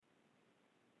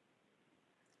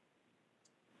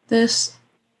This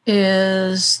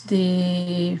is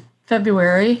the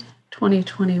February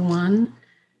 2021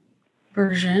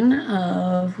 version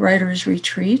of Writer's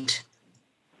Retreat.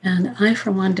 And I, for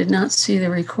one, did not see the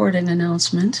recording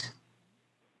announcement.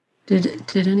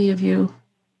 Did any of you?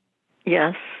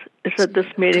 Yes. It said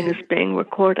this meeting is being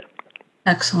recorded.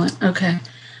 Excellent. Okay.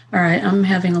 All right. I'm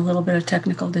having a little bit of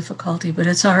technical difficulty, but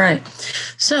it's all right.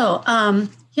 So,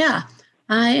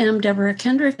 I am Deborah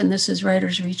Kendrick, and this is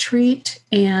Writer's Retreat.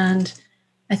 And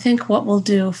I think what we'll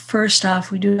do first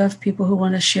off, we do have people who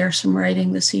want to share some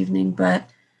writing this evening, but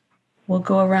we'll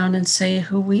go around and say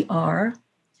who we are.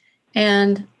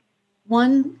 And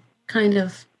one kind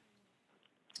of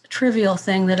trivial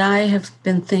thing that I have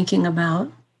been thinking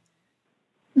about,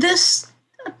 I've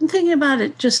been thinking about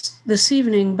it just this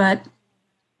evening, but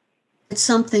it's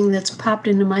something that's popped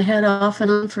into my head off and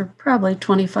on for probably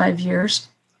 25 years.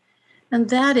 And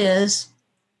that is,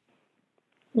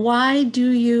 why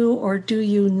do you or do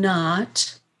you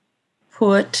not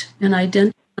put an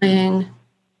identifying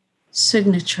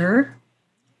signature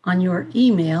on your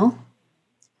email?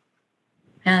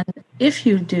 And if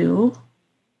you do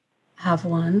have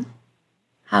one,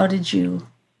 how did you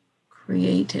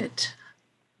create it?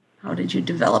 How did you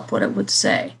develop what it would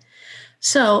say?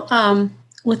 So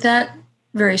with that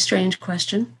very strange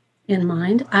question in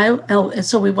mind,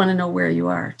 so we want to know where you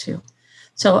are too.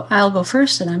 So I'll go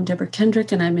first, and I'm Deborah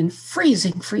Kendrick, and I'm in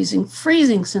freezing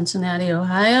Cincinnati,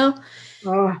 Ohio.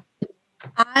 Oh.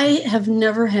 I have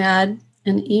never had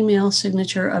an email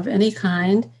signature of any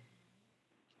kind,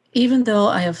 even though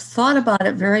I have thought about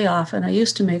it very often. I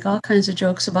used to make all kinds of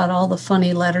jokes about all the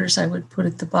funny letters I would put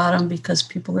at the bottom because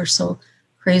people are so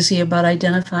crazy about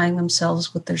identifying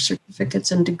themselves with their certificates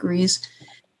and degrees.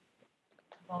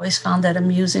 I've always found that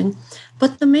amusing.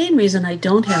 But the main reason I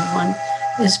don't have one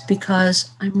is because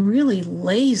I'm really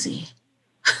lazy.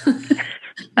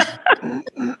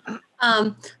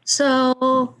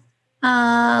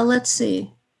 Let's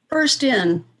see. First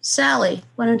in, Sally,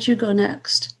 why don't you go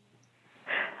next?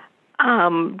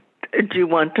 Do you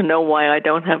want to know why I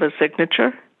don't have a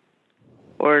signature?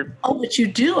 Oh, but you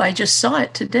do. I just saw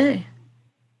it today.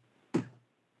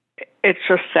 It's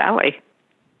just Sally.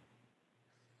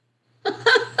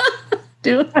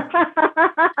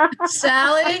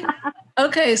 Sally?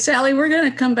 Okay, Sally, we're going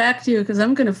to come back to you because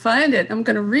I'm going to find it. I'm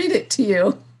going to read it to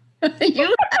you.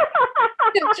 You have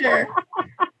a picture.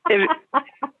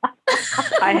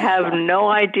 I have no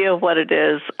idea what it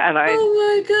is, and oh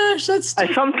my gosh,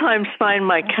 I sometimes find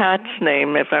my cat's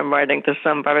name if I'm writing to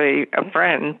somebody, a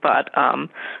friend, but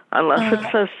unless it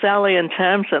says Sally and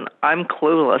Tamsin, I'm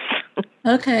clueless.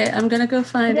 Okay, I'm gonna go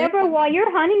find it. Deborah, while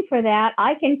you're hunting for that,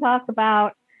 I can talk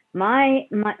about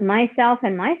myself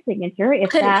and my signature.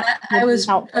 If I was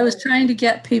trying to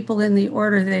get people in the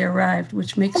order they arrived,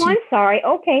 which makes. I'm sorry.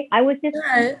 Okay, I was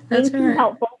just being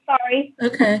helpful. Sorry.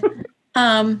 Okay.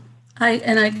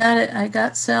 I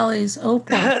got Sally's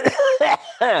open.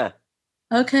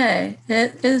 Okay,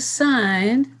 it is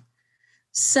signed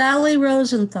Sally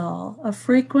Rosenthal, a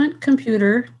frequent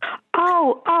computer.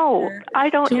 Oh, I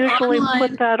don't usually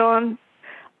put that on.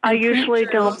 I usually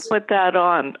don't put that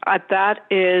on. That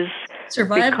is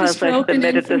because I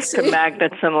submitted this to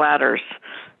Magnets and Ladders.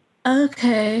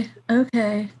 Okay.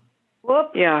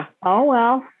 Whoop. Yeah. Oh,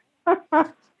 well.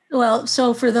 Well,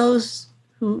 so for those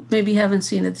who maybe haven't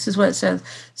seen it, this is what it says.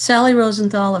 Sally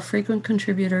Rosenthal, a frequent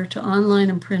contributor to online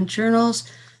and print journals,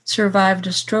 survived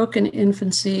a stroke in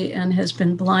infancy and has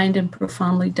been blind and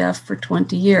profoundly deaf for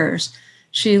 20 years.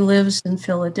 She lives in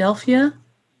Philadelphia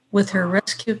with her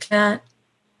rescue cat.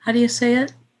 How do you say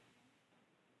it?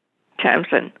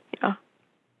 Tamsin, yeah.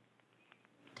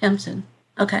 Tamsin,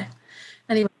 okay.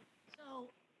 Anyway,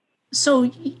 so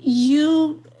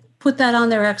you put that on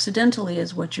there accidentally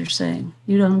is what you're saying.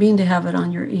 You don't mean to have it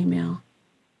on your email.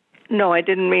 No, I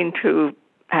didn't mean to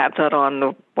have that on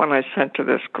the one I sent to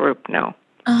this group, no.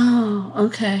 Oh,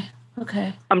 okay.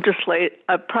 I'm just late.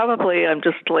 I'm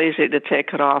just lazy to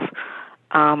take it off.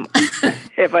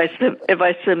 If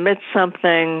I submit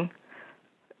something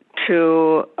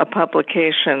to a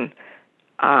publication,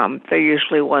 they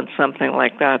usually want something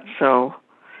like that. So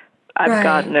I've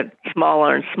gotten it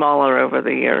smaller and smaller over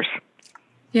the years.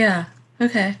 Yeah.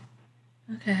 Okay.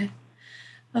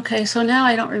 So now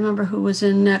I don't remember who was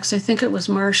in next. I think it was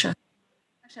Marcia.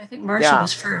 Actually, I think Marcia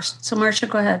was first. So Marcia,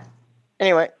 go ahead.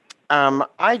 Anyway,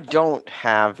 I don't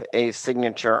have a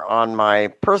signature on my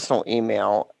personal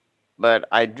email, but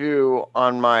I do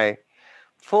on my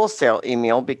Full Sail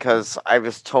email because I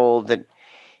was told that,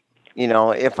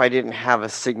 if I didn't have a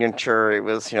signature, it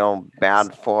was,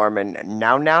 bad form. And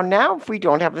now, if we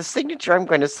don't have a signature, I'm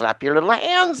going to slap your little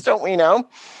hands, don't we know?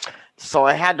 So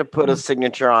I had to put a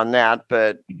signature on that,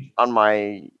 but on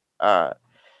my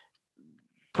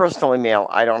personal email,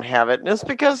 I don't have it. And it's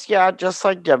because, yeah, just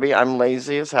like Debbie, I'm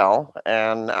lazy as hell,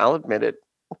 and I'll admit it.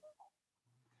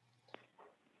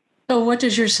 So what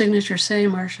does your signature say,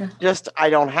 Marcia? Just I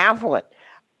don't have one.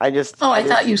 I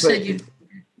thought you said you.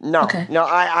 No, Okay. no,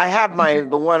 I have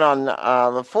the one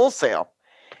on the Full Sail,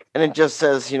 and it just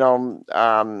says,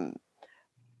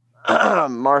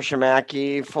 Marcia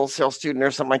Mackey, Full Sail student or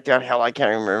something like that. Hell, I can't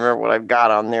even remember what I've got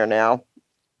on there now.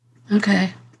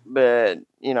 Okay. But,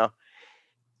 and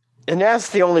that's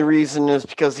the only reason is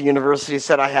because the university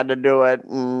said I had to do it,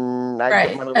 and I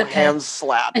get my little hands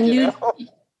slapped. And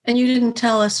you didn't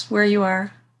tell us where you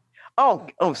are. Oh,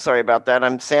 sorry about that.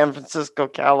 I'm San Francisco,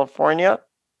 California.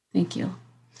 Thank you.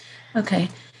 Okay.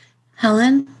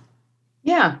 Helen?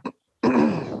 Yeah.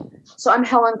 So I'm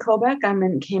Helen Kobeck. I'm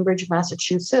in Cambridge,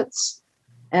 Massachusetts.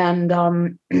 And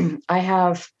I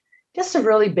have just a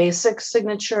really basic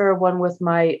signature, one with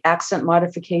my accent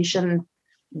modification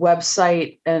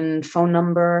website and phone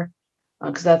number,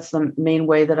 because that's the main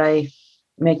way that I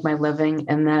make my living.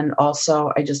 And then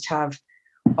also I just have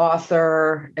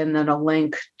author and then a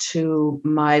link to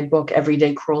my book,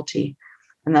 Everyday Cruelty.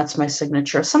 And that's my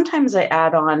signature. Sometimes I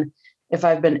add on, if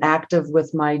I've been active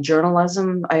with my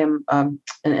journalism. I am an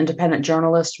independent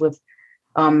journalist with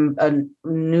a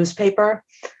newspaper.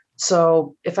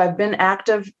 So if I've been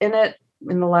active in it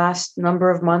in the last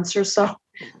number of months or so,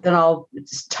 then I'll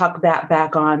just tuck that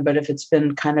back on. But if it's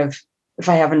been if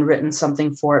I haven't written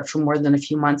something for it for more than a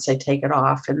few months, I take it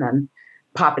off and then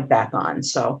pop it back on.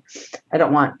 So I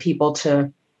don't want people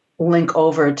to link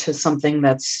over to something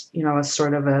that's, a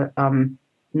sort of a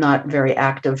not very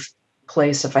active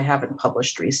place if I haven't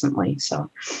published recently. So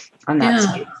on that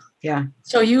side, yeah.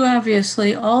 So you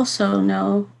obviously also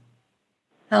know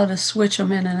how to switch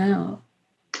them in and out.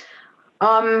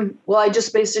 Well, I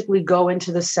just basically go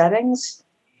into the settings.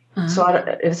 Uh-huh. So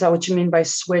is that what you mean by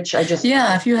switch? If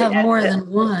you have more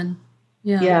than one.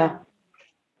 Yeah.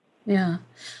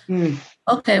 Mm.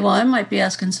 Okay, well, I might be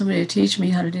asking somebody to teach me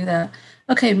how to do that.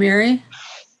 Okay, Mary.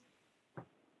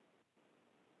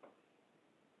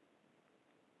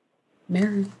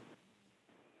 Mary,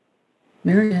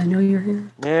 I know you're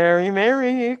here.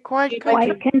 Mary, quite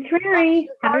contrary.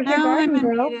 How's your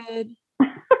garden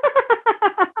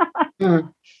grow?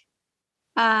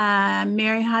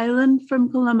 Mary Highland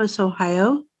from Columbus,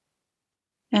 Ohio.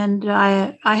 And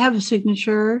I have a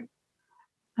signature,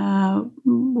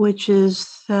 which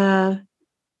is the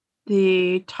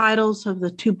titles of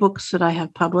the 2 books that I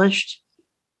have published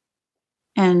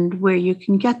and where you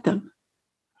can get them.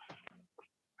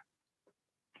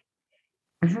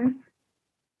 Mm-hmm.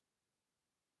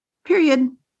 Period.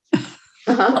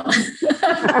 Uh-huh.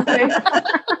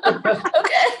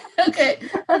 Okay.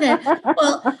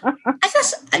 Well, I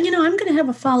guess, I'm going to have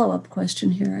a follow-up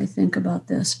question here, I think, about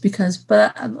this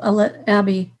but I'll let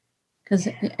Abby, because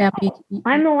Abby.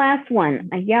 I'm the last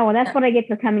one. Yeah, well, that's what I get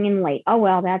for coming in late. Oh,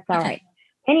 well, that's all right.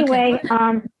 Anyway,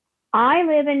 I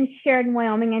live in Sheridan,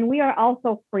 Wyoming, and we are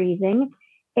also freezing.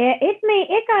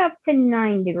 It got up to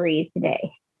 9 degrees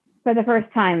today. For the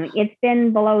first time. It's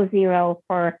been below 0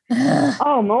 for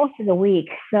most of the week.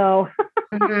 So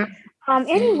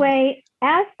anyway,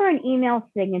 as for an email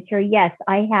signature, yes,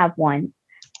 I have one.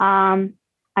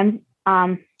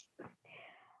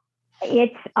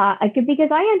 It's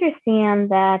because I understand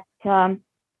that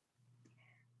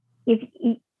if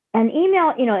an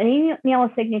email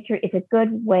signature is a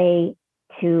good way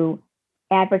to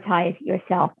advertise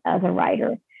yourself as a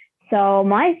writer. So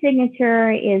my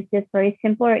signature is just very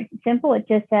simple. It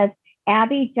just says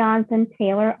Abby Johnson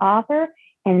Taylor, author.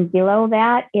 And below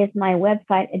that is my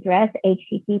website address,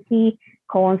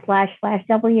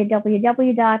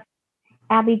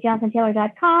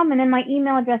 http://www.abbyjohnsontaylor.com. And then my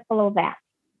email address below that.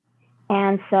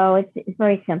 And so it's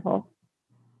very simple.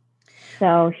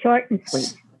 So short and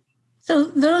sweet. So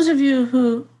those of you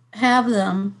who have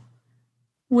them,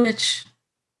 which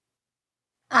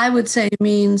I would say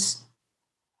means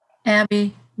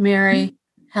Abby, Mary,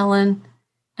 Helen,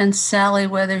 and Sally,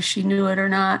 whether she knew it or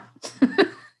not.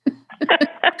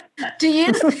 Do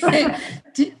you?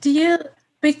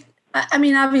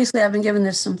 Obviously, I've been giving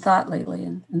this some thought lately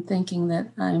and thinking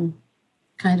that I'm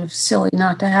kind of silly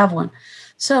not to have one.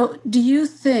 So do you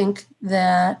think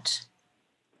that,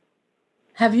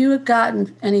 have you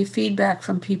gotten any feedback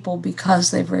from people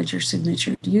because they've read your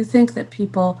signature? Do you think that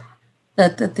people,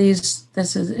 that this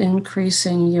is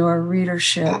increasing your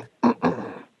readership?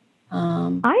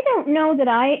 I don't know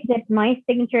that my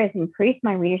signature has increased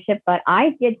my readership, but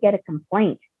I did get a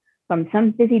complaint from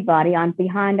some busybody on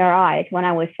Behind Our Eyes when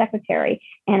I was secretary,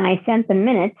 and I sent the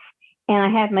minutes, and I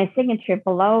had my signature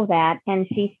below that. And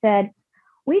she said,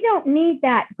 "We don't need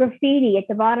that graffiti at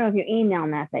the bottom of your email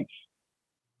message."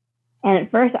 And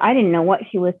at first, I didn't know what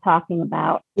she was talking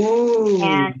about. Ooh.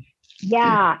 And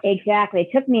yeah, exactly.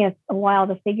 It took me a while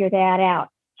to figure that out.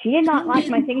 She did not like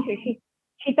my signature. She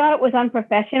thought it was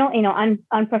unprofessional,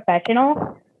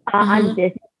 unprofessional,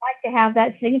 unbusinesslike to have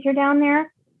that signature down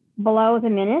there below the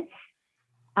minutes.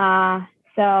 But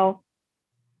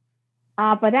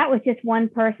that was just one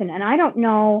person. And I don't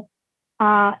know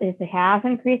if it has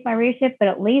increased my readership, but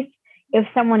at least if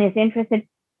someone is interested,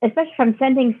 especially if I'm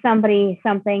sending somebody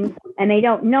something and they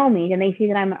don't know me and they see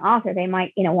that I'm an author, they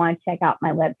might, want to check out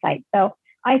my website. So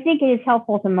I think it is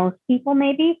helpful to most people,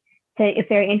 maybe, if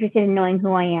they're interested in knowing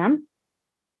who I am.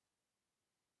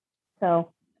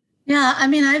 So. Yeah, I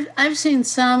mean, I've seen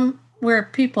some where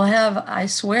people have, I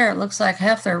swear, it looks like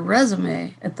half their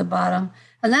resume at the bottom,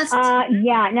 and that's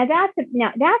yeah. Now that's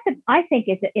I think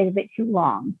is a bit too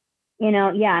long,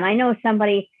 Yeah, and I know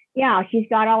somebody. Yeah, she's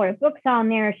got all her books on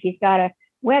there. She's got her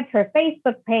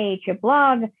Facebook page, her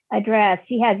blog address.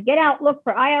 She has Get Out Look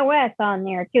for iOS on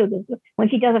there too. When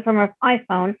she does it from her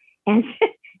iPhone, and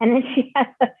then she has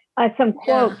some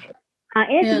quotes.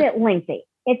 It's a bit lengthy.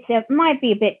 It might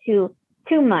be a bit too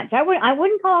much. I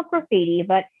wouldn't call it graffiti,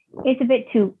 but it's a bit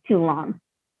too long.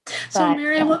 So,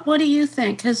 Mary, what do you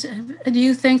think? Do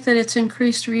you think that it's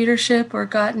increased readership or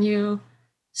gotten you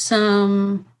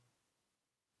some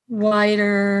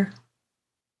wider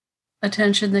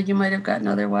attention that you might have gotten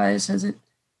otherwise? Has it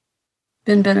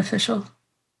been beneficial?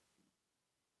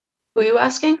 Who are you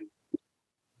asking?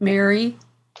 Mary.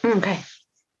 Okay.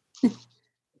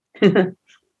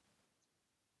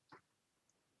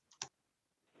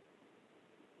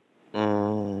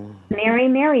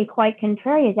 Mary, quite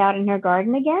contrary, is out in her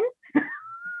garden again.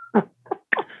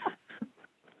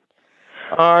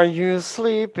 Are you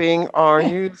sleeping? Are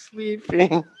you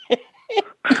sleeping? Well,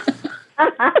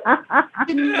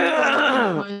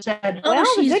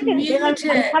 she's the good news is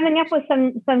I'm coming up with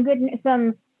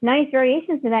some nice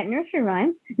variations to that nursery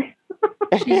rhyme.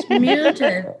 She's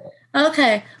muted.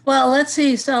 Okay, well, let's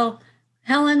see. So,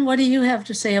 Helen, what do you have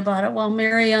to say about it? While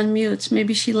Mary unmutes,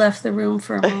 maybe she left the room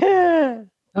for a moment.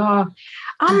 I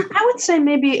would say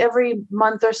maybe every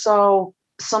month or so,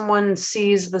 someone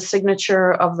sees the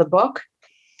signature of the book,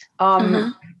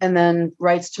 and then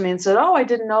writes to me and said, "Oh, I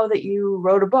didn't know that you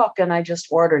wrote a book, and I just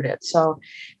ordered it." So,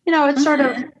 it sort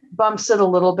of bumps it a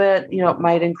little bit. It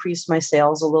might increase my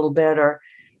sales a little bit, or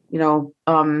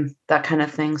that kind of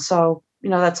thing. So,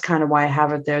 that's kind of why I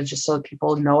have it there, just so that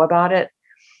people know about it.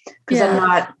 Because I'm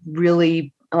not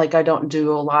really, I don't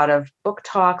do a lot of book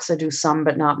talks. I do some,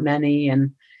 but not many.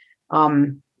 And,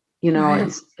 I've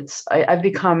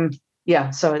become,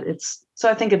 so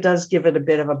I think it does give it a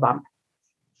bit of a bump.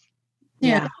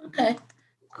 Yeah. Okay,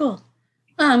 cool.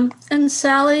 And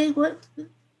Sally,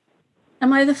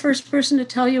 am I the first person to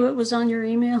tell you it was on your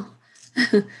email?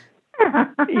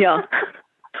 Yeah.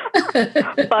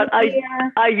 But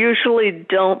I usually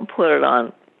don't put it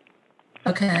on.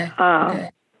 Okay.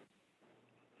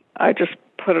 I just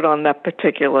put it on that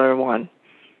particular one.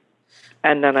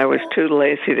 And then I was too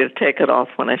lazy to take it off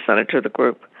when I sent it to the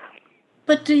group.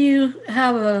 But do you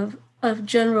have a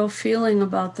general feeling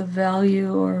about the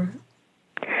value or?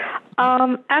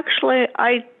 Actually,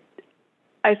 I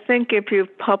think if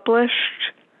you've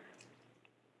published,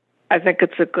 I think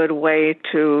it's a good way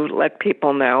to let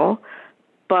people know.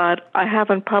 But I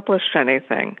haven't published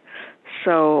anything.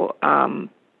 So,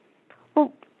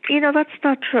 that's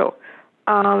not true.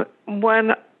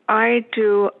 When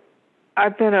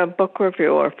I've been a book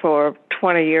reviewer for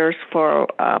 20 years for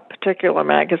a particular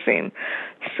magazine.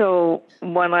 So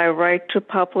when I write to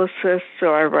publicists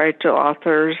or I write to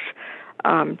authors,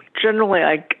 generally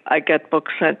I get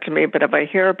books sent to me, but if I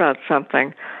hear about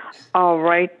something, I'll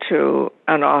write to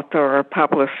an author or a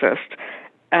publicist,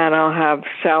 and I'll have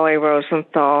Sally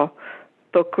Rosenthal,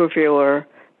 book reviewer,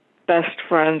 Best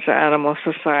Friends Animal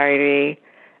Society,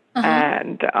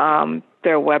 and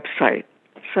their website.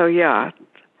 So,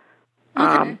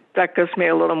 that gives me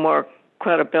a little more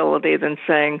credibility than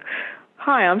saying,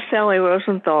 "Hi, I'm Sally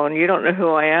Rosenthal, and you don't know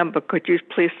who I am, but could you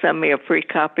please send me a free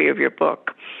copy of your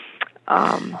book?"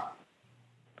 Now,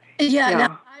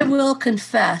 I will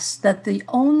confess that the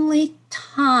only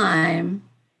time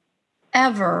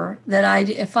ever that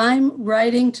if I'm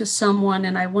writing to someone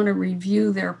and I want to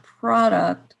review their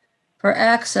product for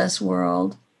Access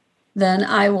World, then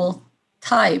I will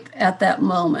type at that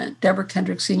moment, Deborah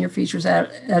Kendrick, Senior Features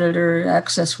Editor,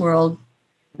 Access World,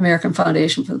 American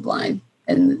Foundation for the Blind,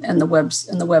 and the web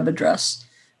address.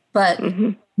 But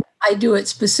I do it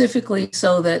specifically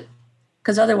so that,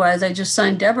 because otherwise I just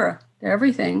sign Deborah to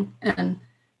everything. And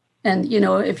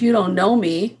if you don't know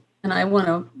me and I want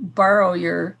to borrow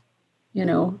your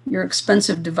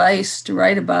expensive device to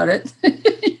write about it,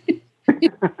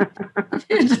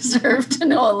 you deserve to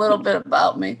know a little bit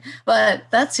about me. But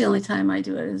that's the only time I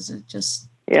do it. Is it just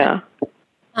Yeah.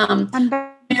 I'm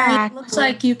Mary, back. it looks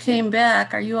like you came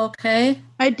back. Are you okay?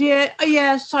 I did.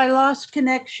 Yes, I lost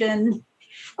connection.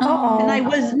 Uh-oh. And I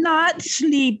was not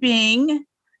sleeping.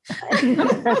 Heard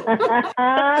that,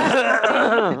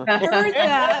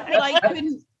 but I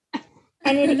couldn't.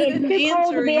 And it's too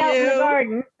cold to be out in the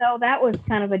garden, so that was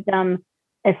kind of a dumb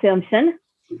assumption.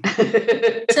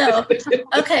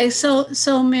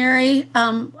 So Mary,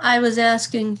 I was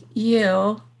asking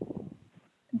you,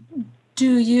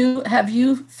 have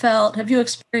you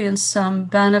experienced some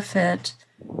benefit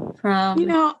from?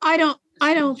 I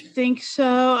don't think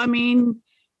so. I mean,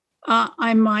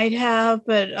 I might have,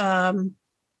 but I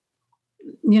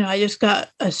just got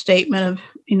a statement of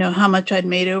how much I'd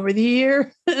made over the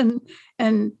year,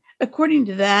 and according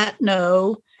to that,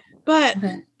 no. But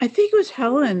Okay. I think it was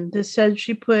Helen that said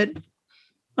she put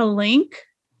a link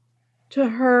to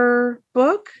her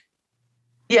book.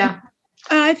 Yeah.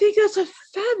 I think that's a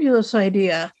fabulous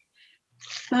idea.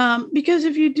 Because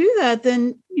if you do that,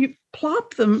 then you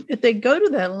plop them. If they go to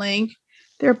that link,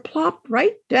 they're plopped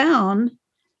right down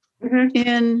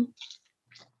in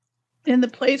the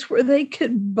place where they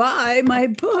could buy my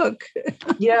book.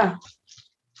 Yeah.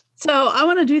 So I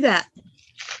want to do that.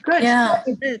 Good. Yeah,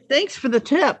 Thanks for the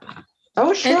tip.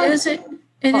 Oh, sure. it is a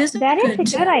That is a good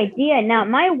tip. idea. Now,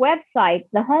 my website,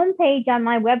 the homepage on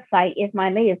my website is my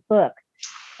latest book.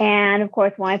 And of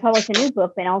course, when I publish a new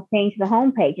book, then I'll change the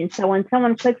homepage. And so when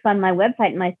someone clicks on my website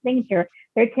and my signature,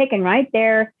 they're taken right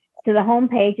there to the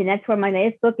homepage. And that's where my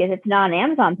latest book is. It's not an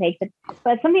Amazon page,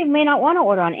 but some people may not want to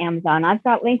order on Amazon. I've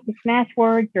got links to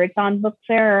Smashwords, or it's on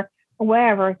Bookshare or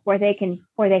wherever where they can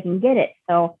get it.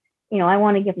 So, I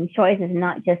want to give them choices and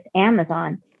not just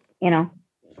Amazon,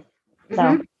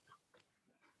 So.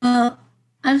 Well,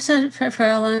 I've said it for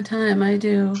a long time. I've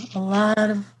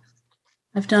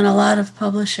done a lot of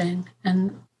publishing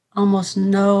and almost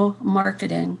no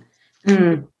marketing.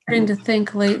 I'm starting to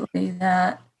think lately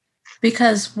that,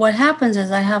 because what happens is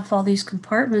I have all these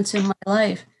compartments in my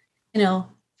life.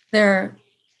 They're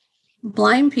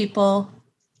blind people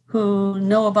who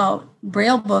know about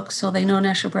Braille books, so they know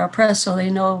National Braille Press, so they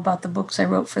know about the books I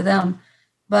wrote for them,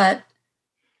 but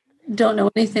don't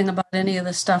know anything about any of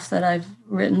the stuff that I've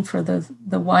written for the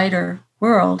wider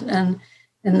world. And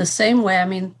in the same way, I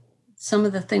mean, some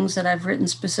of the things that I've written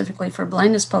specifically for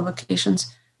blindness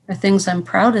publications are things I'm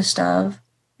proudest of,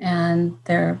 and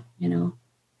they're,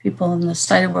 people in the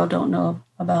sighted world don't know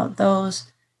about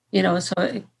those,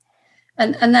 so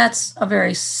and that's a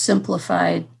very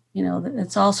simplified,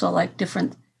 it's also like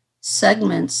different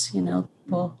segments,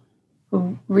 people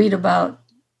who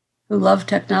love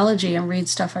technology and read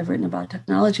stuff I've written about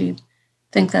technology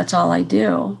think that's all I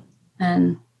do.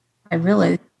 And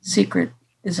secret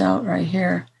is out right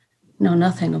here. Know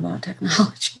nothing about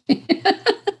technology.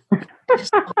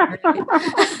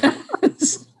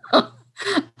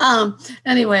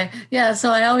 Anyway, yeah,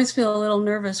 so I always feel a little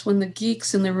nervous when the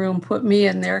geeks in the room put me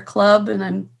in their club, and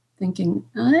I'm thinking,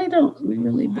 I don't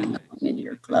really belong in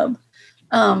your club.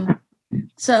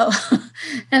 So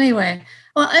anyway,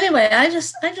 I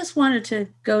just wanted to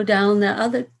go down that.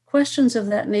 Other questions of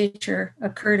that nature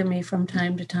occur to me from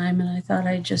time to time, and I thought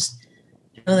I'd just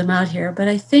throw them out here. But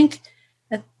I think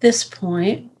at this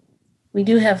point, we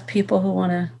do have people who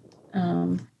want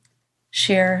to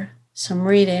share some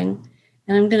reading.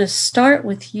 And I'm going to start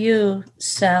with you,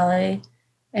 Sally.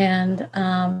 And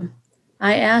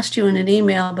I asked you in an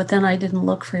email, but then I didn't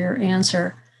look for your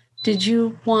answer. Did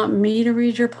you want me to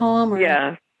read your poem? Or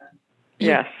Yeah.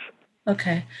 Yes.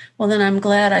 Okay. Well, then I'm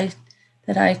glad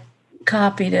that I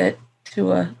copied it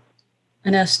to an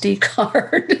SD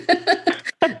card.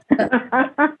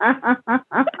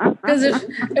 Because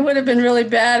it would have been really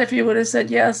bad if you would have said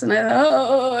yes, and I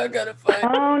thought, I gotta find it.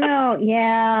 Oh no,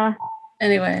 yeah.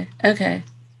 Anyway, okay.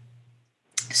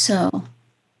 So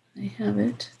I have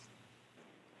it,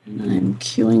 and I'm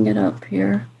queuing it up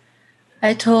here.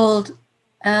 I told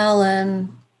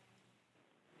Alan,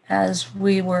 as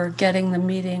we were getting the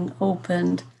meeting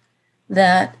opened,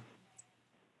 that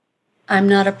I'm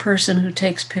not a person who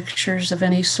takes pictures of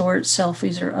any sort,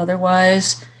 selfies or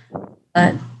otherwise.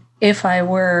 But if I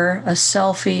were, a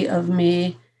selfie of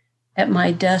me at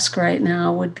my desk right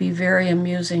now would be very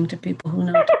amusing to people who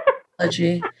know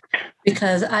technology.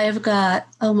 Because I have got,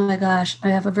 oh my gosh, I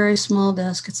have a very small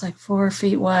desk. It's like 4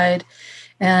 feet wide.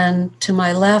 And to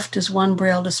my left is one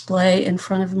Braille display. In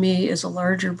front of me is a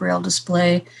larger Braille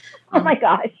display. Oh my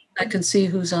gosh. I can see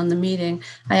who's on the meeting.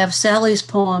 I have Sally's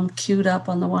poem queued up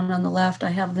on the one on the left.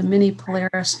 I have the mini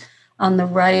Polaris on the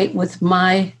right with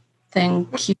my thing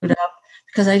queued up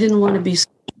because I didn't want to be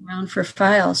around for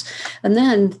files. And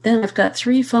then I've got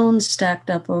 3 phones stacked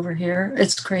up over here.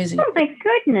 It's crazy. Oh my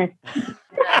goodness.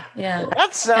 Yeah.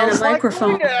 That sounds and a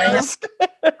microphone.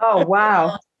 like Oh,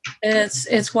 wow.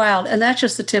 It's wild. And that's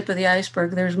just the tip of the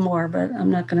iceberg. There's more, but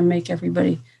I'm not going to make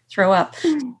everybody throw up.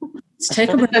 Let's take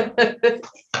a break.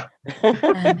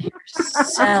 And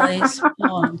here's Sally's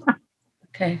poem.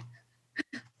 Okay.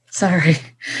 Sorry.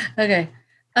 Okay.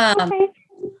 Okay.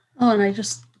 Oh, and I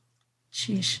just,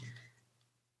 sheesh.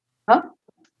 Huh?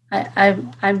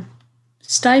 I'm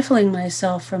stifling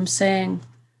myself from saying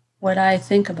what I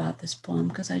think about this poem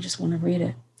because I just want to read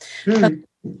it. Mm.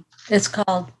 It's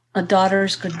called A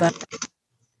Daughter's Goodbye.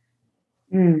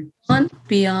 Mm.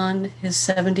 Beyond his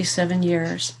 77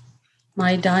 years,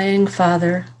 my dying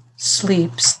father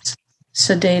sleeps,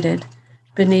 sedated,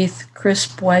 beneath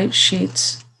crisp white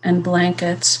sheets and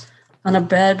blankets on a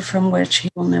bed from which he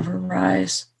will never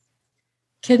rise.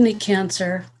 Kidney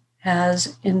cancer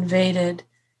has invaded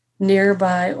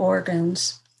nearby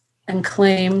organs and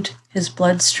claimed his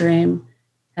bloodstream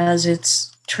as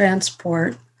its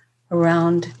transport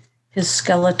around his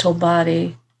skeletal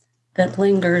body that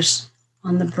lingers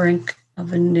on the brink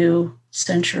of a new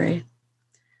century.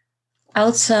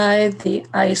 Outside the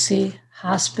icy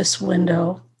hospice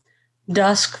window,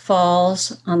 dusk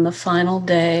falls on the final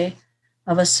day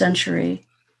of a century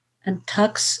and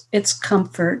tucks its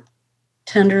comfort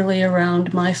tenderly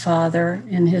around my father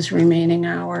in his remaining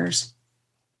hours.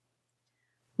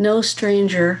 No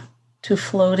stranger to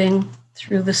floating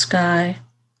through the sky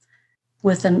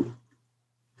with an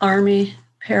army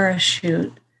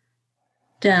parachute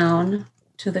down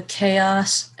to the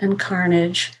chaos and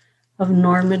carnage of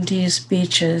Normandy's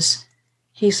beaches,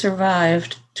 he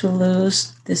survived to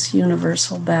lose this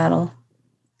universal battle.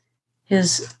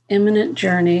 His imminent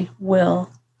journey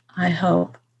will, I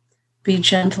hope, be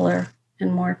gentler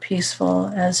and more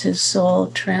peaceful as his soul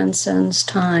transcends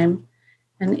time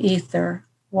and ether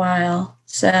while,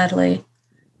 sadly,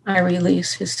 I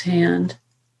release his hand.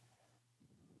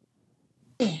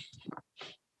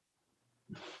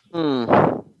 Hmm.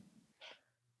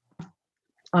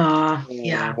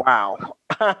 Yeah. Wow.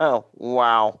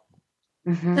 Wow.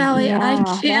 Mhm. Sally, Yeah,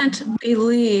 I can't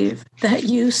believe that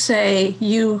you say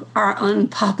you are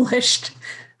unpublished.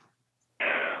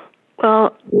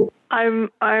 Well,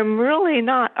 I'm really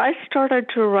not. I started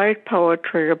to write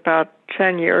poetry about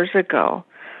 10 years ago,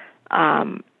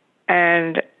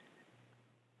 and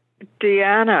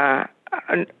Deanna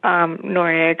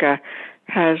Noriega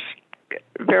has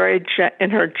in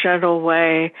her gentle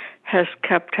way, has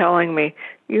kept telling me,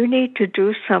 you need to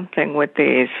do something with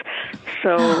these.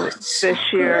 So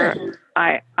this year,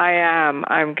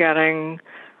 I'm getting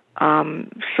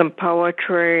some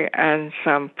poetry and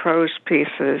some prose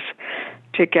pieces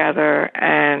together,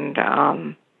 and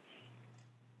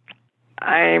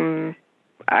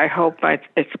I hope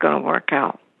it's going to work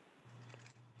out.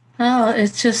 Oh,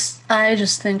 I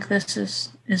just think this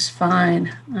is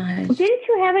fine. Didn't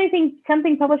you have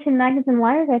something published in Magnets and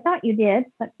Wires? I thought you did,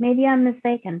 but maybe I'm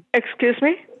mistaken. Excuse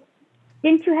me?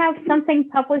 Didn't you have something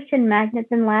published in Magnets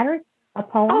and Ladders? A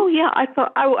poem? Oh yeah, I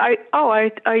thought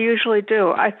I usually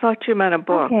do. I thought you meant a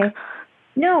book. Okay.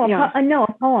 No, Yeah.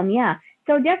 a poem. Yeah.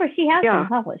 So Deborah, she has been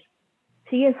published.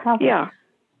 She is published. Yeah.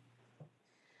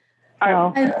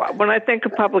 So. When I think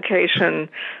of publication,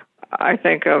 I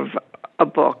think of a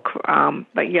book.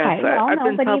 But yes, Right, well, I've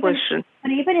been published.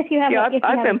 But even if you have,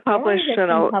 I've been published in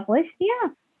published.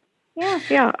 Yeah.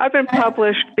 Yeah, I've been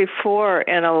published before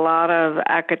in a lot of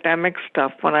academic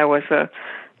stuff. When I was a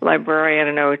librarian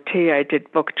in OT, I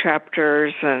did book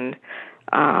chapters and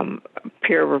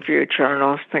peer-reviewed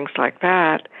journals, things like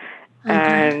that. Okay.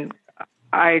 And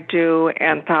I do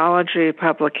anthology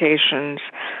publications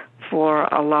for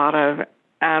a lot of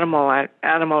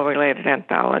animal-related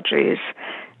anthologies.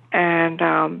 And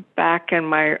back in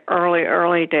my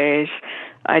early days,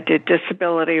 I did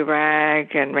Disability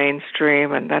Rag and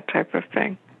Mainstream and that type of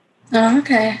thing. Oh,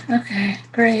 okay,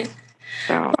 great.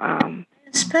 So,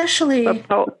 especially like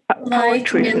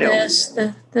poetry in this,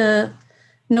 the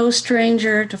no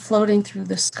stranger to floating through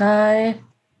the sky.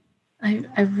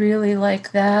 I really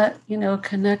like that.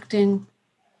 Connecting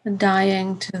the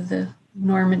dying to the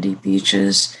Normandy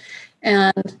beaches,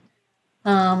 and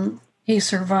he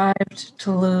survived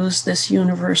to lose this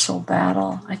universal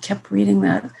battle. I kept reading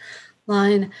that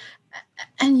line.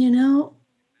 And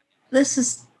this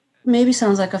is maybe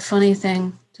sounds like a funny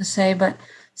thing to say, but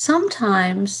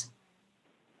sometimes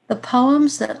the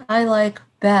poems that I like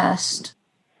best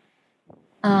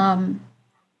trigger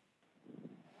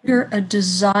a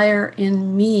desire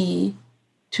in me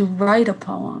to write a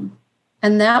poem.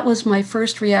 And that was my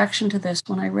first reaction to this.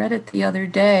 When I read it the other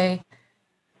day,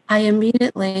 I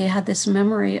immediately had this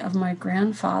memory of my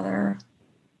grandfather.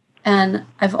 And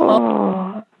I've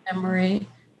always had memory,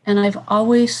 and I've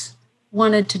always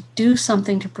wanted to do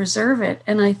something to preserve it.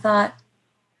 And I thought,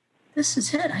 this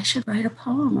is it. I should write a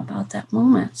poem about that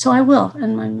moment. So I will.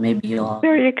 And maybe you'll all.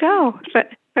 There you go.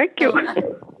 Thank you.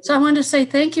 So I wanted to say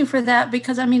thank you for that,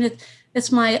 because I mean,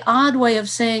 it's my odd way of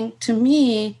saying, to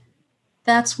me,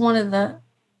 that's one of the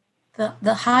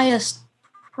highest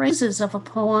praises of a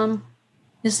poem,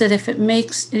 is that if it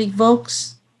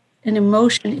evokes an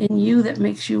emotion in you that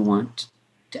makes you want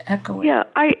to echo it. Yeah,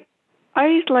 I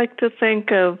like to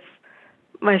think of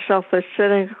myself as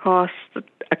sitting across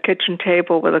a kitchen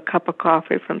table with a cup of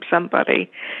coffee from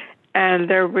somebody, and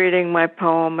they're reading my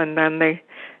poem, and then they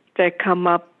come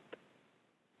up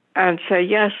and say,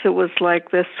 yes, it was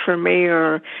like this for me,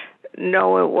 or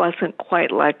no, it wasn't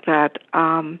quite like that.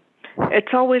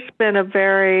 It's always been a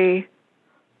very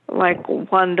like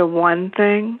one-to-one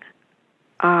thing.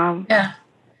 Yeah.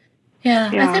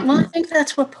 I think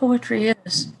that's what poetry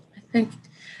is. I think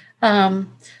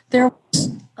there was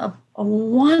a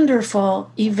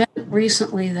wonderful event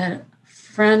recently that a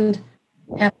friend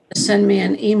happened to send me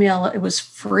an email. It was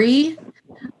free,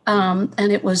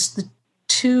 and it was the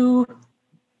two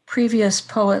previous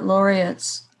poet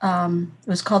laureates. It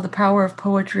was called The Power of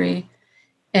Poetry,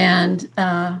 and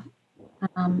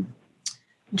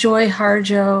Joy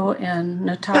Harjo and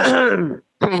Natasha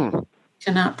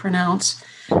cannot pronounce.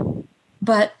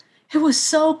 But it was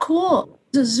so cool.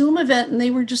 It was a Zoom event, and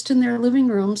they were just in their living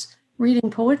rooms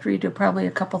reading poetry to probably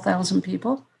a couple thousand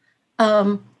people.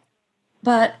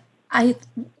 But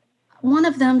one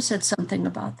of them said something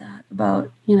about that,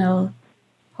 about,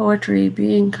 poetry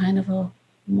being kind of a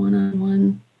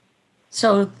one-on-one.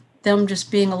 So them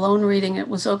just being alone reading it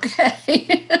was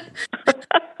okay.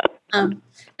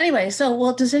 Anyway,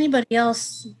 does anybody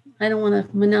else, I don't want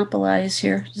to monopolize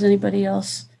here. Does anybody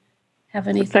else have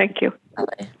anything? Thank you.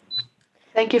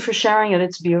 Thank you for sharing it.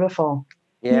 It's beautiful.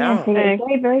 Yeah. Yes, it's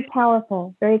very, very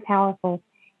powerful. Very powerful.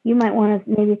 You might want to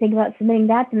maybe think about submitting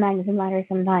that to Magnets and Ladders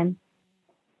sometime.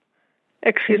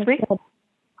 Excuse me?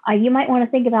 You might want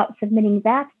to think about submitting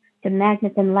that to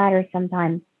Magnets and Ladders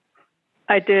sometime.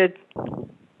 I did.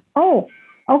 Oh,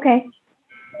 okay.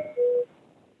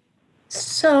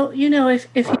 So,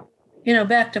 if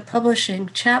back to publishing,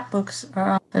 chapbooks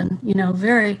are often,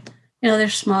 very, they're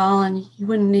small, and you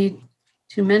wouldn't need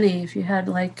too many if you had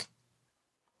I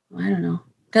don't know.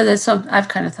 Because I've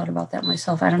kind of thought about that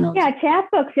myself. I don't know. Yeah,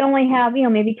 chapbooks, you only have,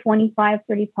 maybe 25,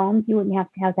 30 poems. You wouldn't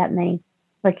have to have that many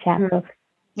for chapbooks.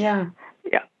 Yeah.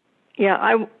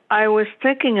 Yeah, I was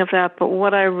thinking of that, but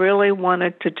what I really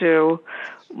wanted to do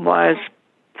was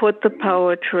put the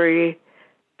poetry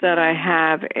that I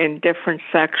have in different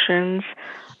sections,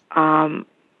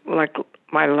 like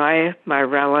my life, my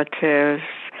relatives,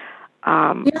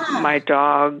 my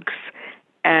dogs,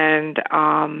 and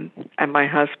my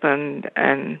husband,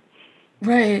 and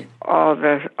right, all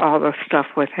the stuff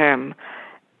with him,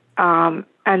 and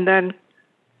then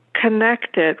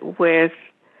connect it with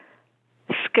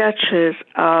sketches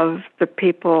of the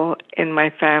people in my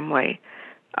family,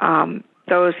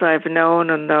 those I've known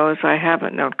and those I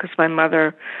haven't known, because my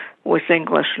mother was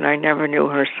English and I never knew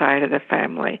her side of the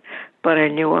family, but I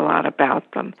knew a lot about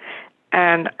them.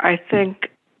 And I think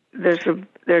there's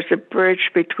a bridge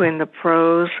between the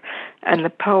prose and the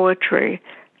poetry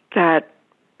that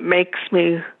makes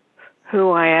me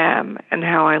who I am and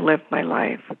how I live my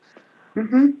life.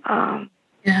 Mm-hmm.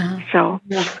 So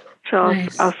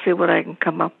nice. I'll see what I can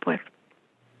come up with.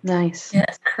 Nice.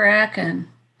 Yes, cracking.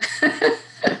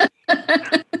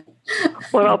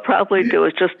 What I'll probably do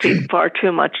is just eat far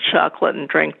too much chocolate and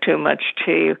drink too much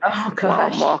tea while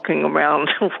I'm walking around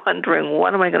wondering,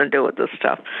 what am I going to do with this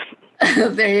stuff?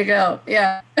 There you go.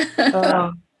 Yeah.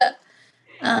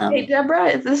 Hey,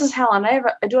 Deborah, this is Helen. I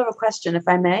do have a question, if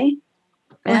I may.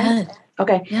 Go ahead.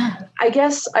 Okay. Yeah. I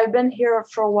guess I've been here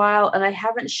for a while and I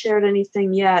haven't shared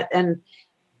anything yet. And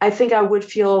I think I would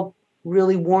feel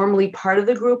really warmly part of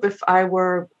the group if I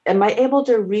were, am I able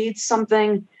to read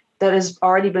something that has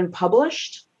already been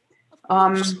published?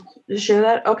 To share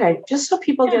that? Okay. Just so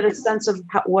people get a sense of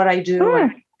what I do, Sure.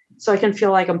 and so I can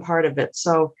feel like I'm part of it.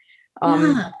 So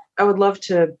I would love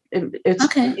to, I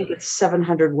think it's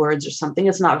 700 words or something.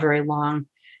 It's not very long.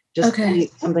 Just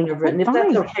something I've written, if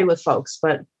that's okay with folks,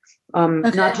 but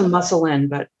not to muscle in,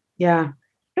 but yeah.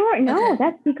 Sure. No,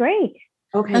 that'd be great.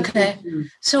 Okay.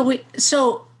 So we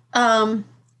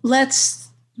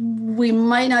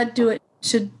might not do it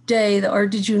today, or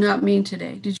did you not mean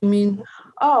today? Did you mean?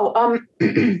 Oh,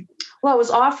 well, it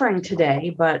was offering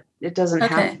today, but it doesn't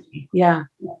have Okay. to be. Yeah.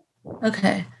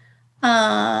 Okay.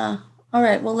 All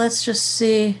right. Well, let's just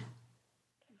see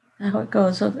how it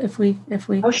goes. So if we,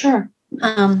 Oh, sure.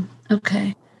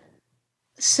 okay.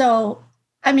 So,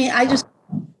 I mean, I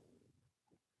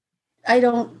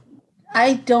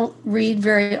don't read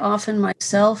very often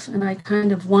myself, and I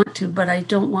kind of want to, but I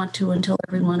don't want to until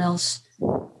everyone else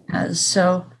has.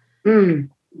 So, and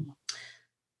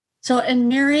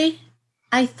Mary,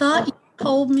 I thought you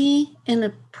told me in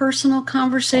a personal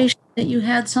conversation that you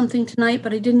had something tonight,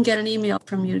 but I didn't get an email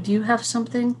from you. Do you have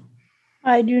something?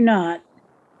 I do not.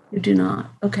 You do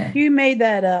not. Okay. You made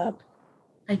that up.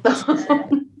 I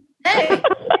hey,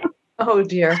 Oh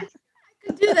dear. I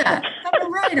could do that. I'm a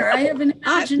writer. I have an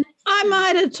imagination. I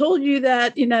might have told you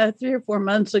that, 3 or 4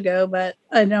 months ago, but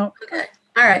I don't. Okay.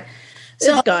 All right.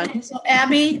 So, It's gone. So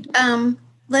Abby,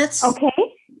 let's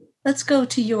go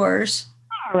to yours.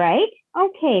 All right.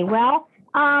 Okay. Well,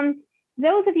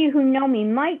 those of you who know me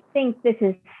might think this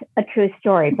is a true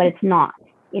story, but it's not.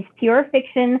 It's pure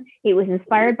fiction. It was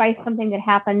inspired by something that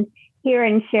happened here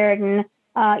in Sheridan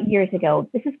years ago.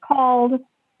 This is called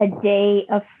A Day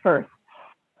of Firsts.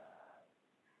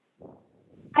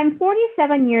 I'm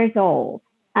 47 years old,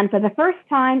 and for the first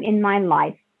time in my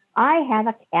life, I have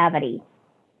a cavity.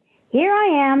 Here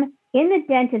I am in the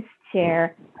dentist's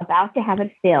chair, about to have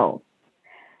it filled.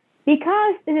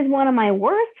 Because this is one of my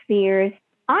worst fears,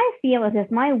 I feel as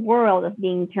if my world is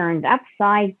being turned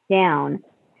upside down.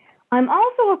 I'm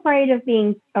also afraid of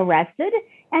being arrested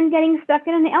and getting stuck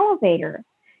in an elevator,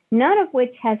 none of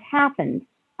which has happened,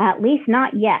 at least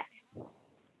not yet.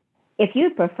 If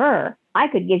you'd prefer, I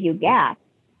could give you gas,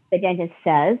 the dentist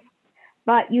says,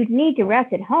 but you'd need to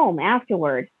rest at home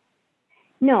afterward.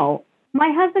 No,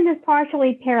 my husband is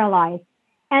partially paralyzed,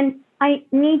 and I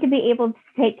need to be able to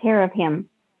take care of him.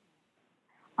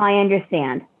 I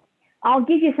understand. I'll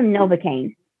give you some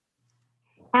Novocaine.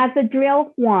 As the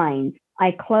drill whines,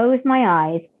 I close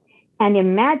my eyes and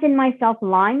imagine myself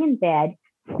lying in bed,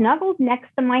 snuggled next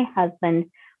to my husband,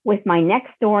 with my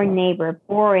next door neighbor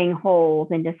boring holes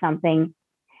into something.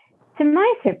 To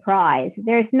my surprise,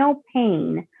 there's no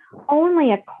pain,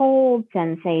 only a cold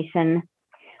sensation.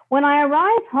 When I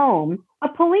arrive home, a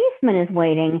policeman is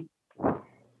waiting.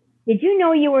 Did you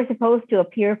know you were supposed to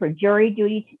appear for jury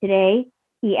duty today?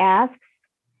 He asks.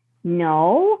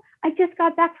 No, I just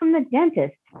got back from the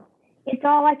dentist. It's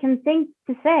all I can think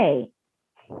to say.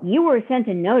 You were sent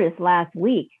a notice last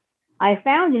week. I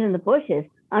found it in the bushes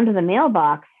under the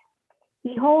mailbox.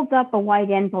 He holds up a white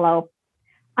envelope.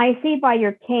 I see by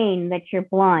your cane that you're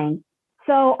blind,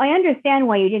 so I understand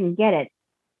why you didn't get it.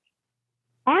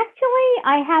 Actually,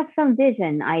 I have some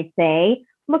vision, I say,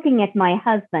 looking at my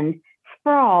husband,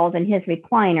 sprawled in his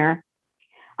recliner.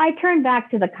 I turn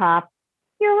back to the cop.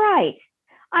 You're right.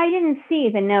 I didn't see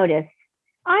the notice.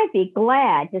 I'd be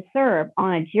glad to serve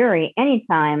on a jury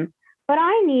anytime, but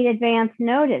I need advance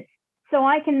notice so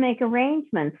I can make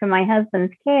arrangements for my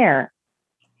husband's care.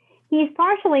 He's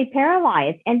partially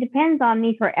paralyzed and depends on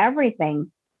me for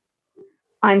everything.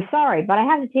 I'm sorry, but I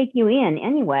have to take you in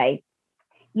anyway.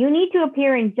 You need to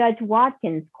appear in Judge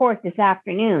Watkins' court this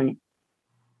afternoon.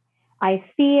 I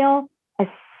feel a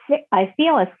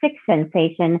sick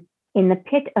sensation in the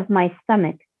pit of my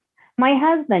stomach. My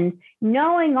husband,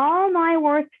 knowing all my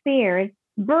worst fears,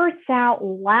 bursts out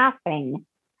laughing.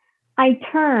 I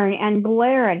turn and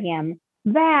glare at him.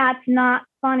 That's not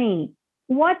funny.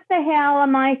 What the hell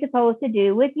am I supposed to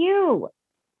do with you?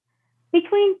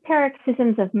 Between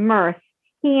paroxysms of mirth,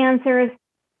 he answers,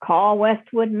 call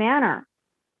Westwood Manor.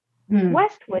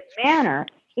 Westwood Manor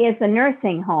is the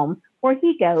nursing home where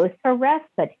he goes for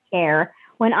respite care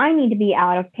when I need to be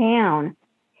out of town.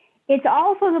 It's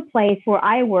also the place where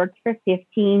I worked for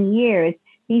 15 years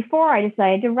before I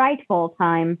decided to write full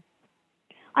time.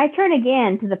 I turn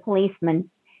again to the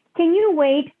policeman. Can you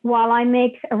wait while I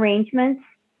make arrangements?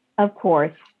 Of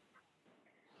course.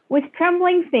 With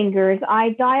trembling fingers,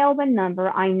 I dial the number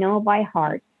I know by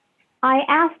heart. I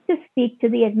ask to speak to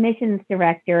the admissions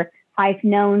director I've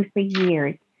known for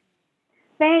years.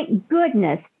 Thank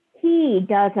goodness he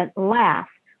doesn't laugh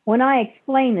when I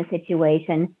explain the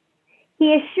situation.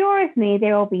 He assures me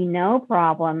there will be no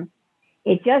problem.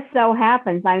 It just so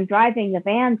happens I'm driving the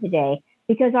van today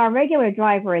because our regular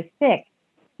driver is sick,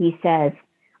 he says.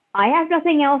 I have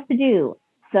nothing else to do,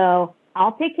 so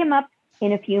I'll pick him up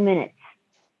in a few minutes.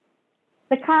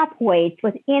 The cop waits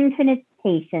with infinite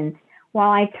patience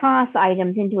while I toss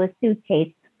items into a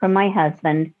suitcase for my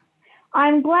husband.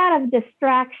 I'm glad of the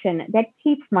distraction that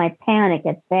keeps my panic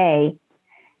at bay.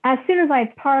 As soon as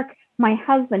I park my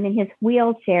husband in his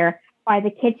wheelchair by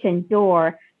the kitchen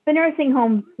door. The nursing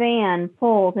home van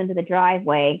pulls into the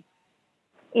driveway.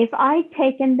 If I'd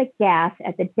taken the gas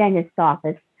at the dentist's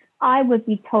office, I would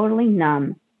be totally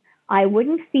numb. I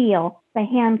wouldn't feel the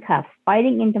handcuffs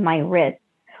biting into my wrist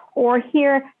or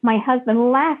hear my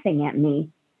husband laughing at me.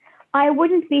 I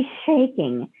wouldn't be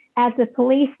shaking as the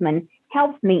policeman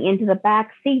helps me into the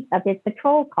back seat of his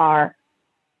patrol car.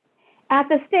 At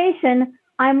the station,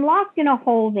 I'm locked in a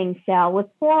holding cell with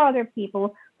 4 other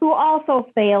people who also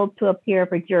failed to appear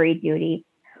for jury duty.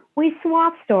 We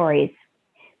swap stories.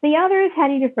 The others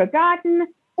had either forgotten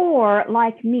or,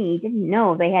 like me, didn't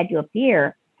know they had to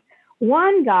appear.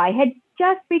 One guy had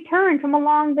just returned from a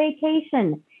long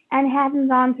vacation and hadn't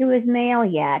gone through his mail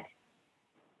yet.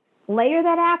 Later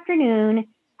that afternoon,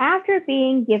 after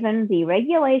being given the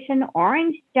regulation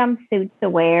orange jumpsuits to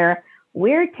wear,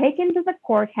 we're taken to the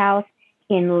courthouse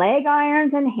in leg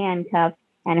irons and handcuffs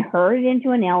and herded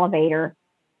into an elevator.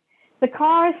 The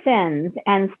car ascends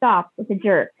and stops with a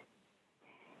jerk.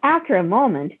 After a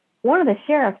moment, one of the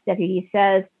sheriff's deputies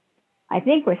says, "I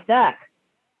think we're stuck."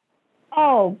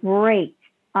 "Oh, great,"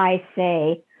 I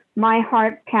say, my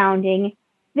heart pounding.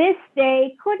 This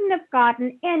day couldn't have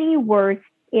gotten any worse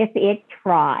if it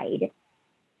tried.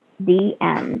 The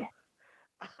end.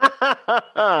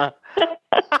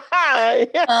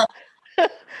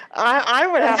 I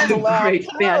would have to laugh. Great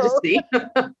fantasy.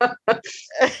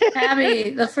 Abby,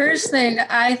 the first thing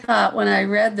I thought when I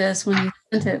read this, when you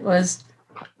sent it, was,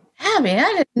 Abby,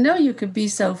 I didn't know you could be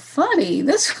so funny.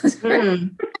 This was really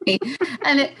funny.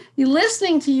 And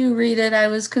listening to you read it, I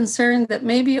was concerned that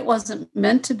maybe it wasn't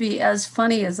meant to be as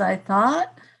funny as I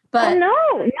thought. But no,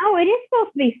 it is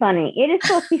supposed to be funny. It is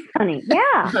supposed to be funny.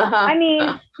 Yeah. I mean,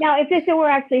 now if this were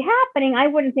actually happening, I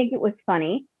wouldn't think it was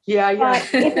funny. Yeah. But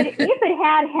if it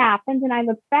had happened and I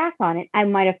looked back on it, I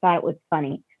might have thought it was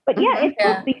funny. But yeah, it's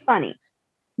supposed to be funny.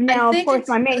 Now, of course,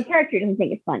 my main character doesn't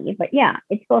think it's funny, but yeah,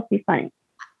 it's supposed to be funny.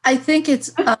 I think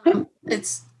it's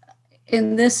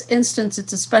in this instance,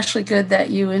 it's especially good that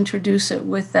you introduce it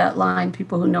with that line.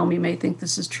 People who know me may think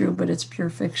this is true, but it's pure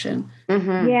fiction.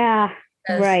 Mm-hmm. Yeah,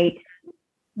 right.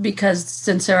 Because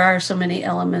since there are so many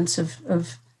elements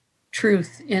of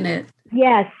truth in it.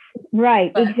 Yes,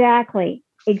 right. But, exactly.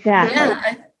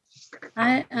 Yeah,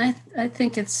 I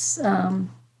think it's.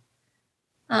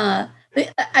 I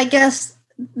guess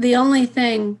the only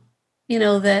thing,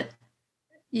 that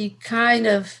you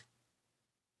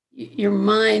your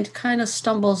mind kind of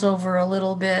stumbles over a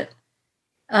little bit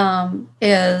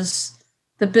is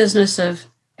the business of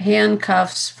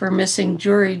handcuffs for missing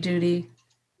jury duty.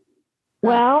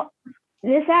 Well,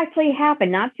 this actually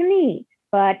happened, not to me,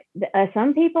 but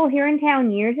some people here in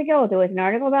town years ago. There was an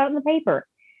article about it in the paper,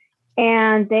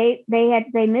 and they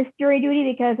missed jury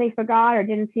duty because they forgot or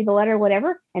didn't see the letter or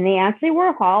whatever, and they actually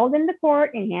were hauled into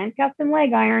court in handcuffs and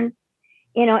leg irons.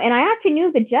 And I actually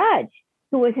knew the judge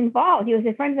who was involved. He was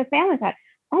a friend of the family. I thought,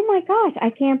 oh my gosh, I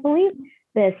can't believe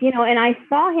this, and I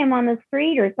saw him on the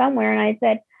street or somewhere, and I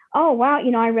said, oh wow,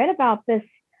 I read about this,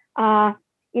 and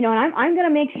I'm going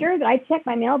to make sure that I check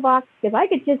my mailbox, because I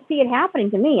could just see it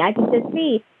happening to me. I could just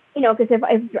see, because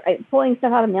if pulling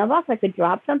stuff out of the mailbox, I could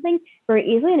drop something very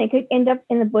easily, and it could end up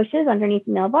in the bushes underneath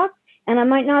the mailbox, and I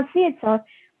might not see it. So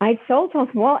I told him,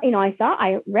 well,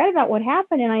 I read about what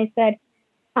happened, and I said,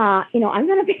 I'm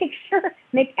going to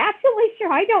make absolutely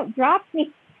sure I don't drop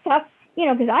any stuff,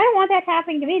 because I don't want that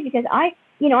happening to me, because I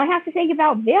have to think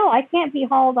about Bill. I can't be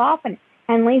hauled off and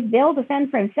leave Bill to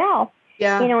fend for himself.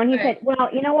 Yeah. And he said, well,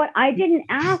 you know what? I didn't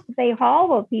ask if they haul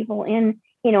those people in,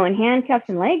 in handcuffs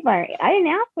and leg wire. I didn't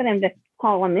ask for them to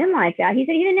haul them in like that. He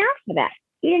said he didn't ask for that.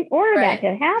 He didn't order that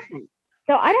to happen.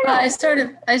 So I don't know.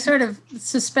 I sort of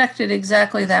suspected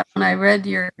exactly that when I read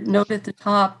your note at the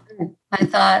top. I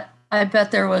thought, I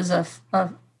bet there was a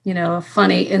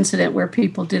funny incident where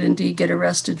people did indeed get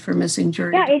arrested for missing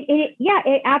jury. Yeah,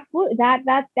 it absolutely.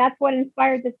 That's what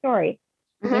inspired the story.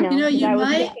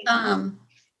 Mm-hmm.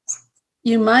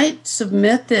 You might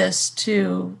submit this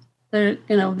to there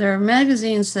are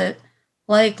magazines that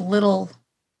like little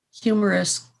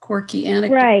humorous, quirky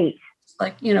anecdotes. Right.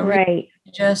 Like, right.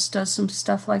 Just does some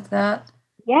stuff like that.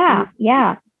 Yeah.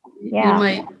 You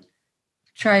might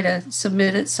try to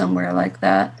submit it somewhere like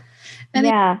that.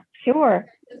 Yeah, sure.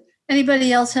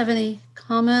 Anybody else have any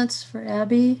comments for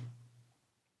Abby?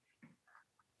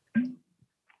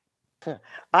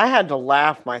 I had to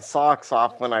laugh my socks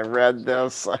off when I read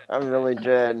this. I really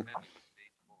did.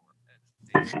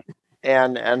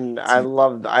 And I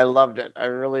loved it. I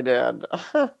really did.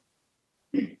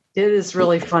 It is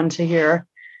really fun to hear.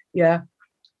 Yeah.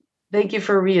 Thank you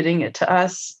for reading it to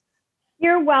us.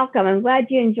 You're welcome. I'm glad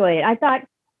you enjoyed it. I thought,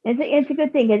 It's a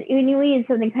good thing because you need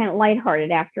something kind of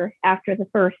lighthearted after the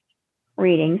first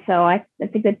reading. So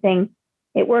that's a good thing.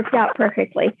 It worked out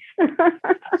perfectly.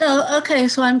 So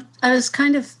I was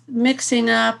kind of mixing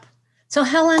up. So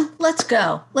Helen, let's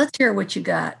go. Let's hear what you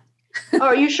got. Oh,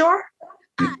 are you sure?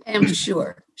 I am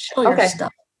sure. Show your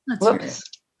stuff. Let's hear it.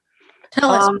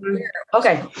 Tell us.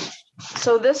 Okay.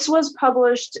 So this was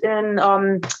published in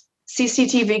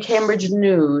CCTV Cambridge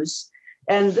News.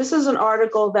 And this is an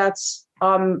article that's,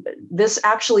 this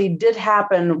actually did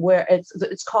happen, where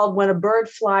it's called When a Bird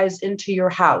Flies into Your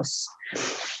House,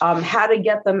 how to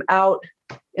get them out,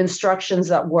 instructions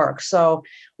that work. So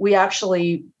we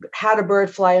actually had a bird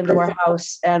fly into our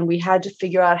house and we had to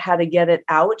figure out how to get it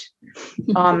out.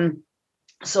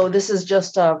 So this is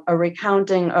just a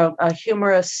recounting, a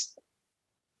humorous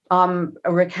a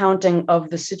recounting of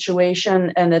the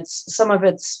situation. And some of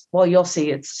it's, well, you'll see,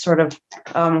 it's sort of,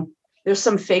 there's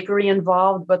some fakery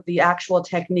involved, but the actual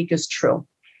technique is true.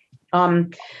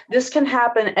 This can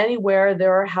happen anywhere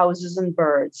there are houses and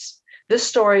birds. This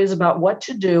story is about what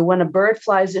to do when a bird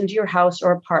flies into your house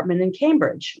or apartment in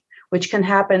Cambridge, which can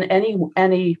happen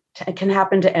can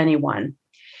happen to anyone.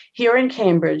 Here in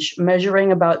Cambridge,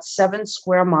 measuring about 7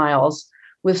 square miles,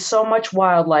 with so much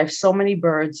wildlife, so many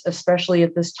birds, especially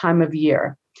at this time of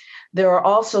year. There are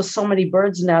also so many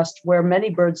birds' nests where many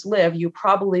birds live. You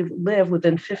probably live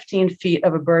within 15 feet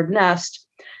of a bird nest,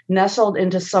 nestled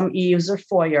into some eaves or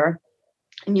foyer,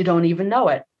 and you don't even know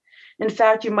it. In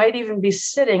fact, you might even be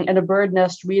sitting in a bird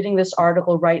nest reading this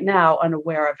article right now,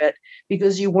 unaware of it,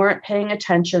 because you weren't paying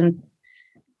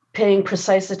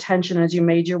precise attention as you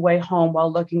made your way home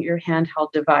while looking at your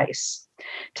handheld device.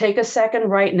 Take a second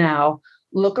right now,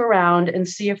 look around and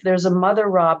see if there's a mother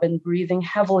robin breathing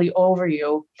heavily over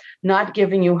you, not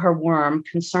giving you her worm,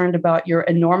 concerned about your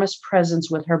enormous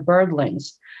presence with her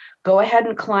birdlings. Go ahead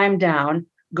and climb down,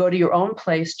 go to your own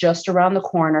place just around the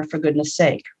corner, for goodness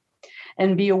sake.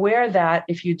 And be aware that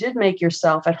if you did make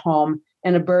yourself at home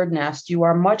in a bird nest, you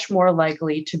are much more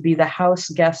likely to be house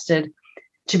guested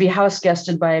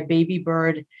by a baby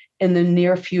bird in the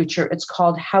near future. It's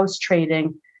called house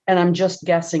trading, and I'm just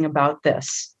guessing about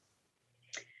this.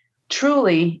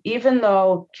 Truly, even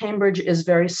though Cambridge is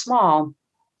very small,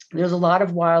 there's a lot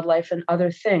of wildlife and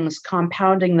other things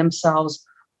compounding themselves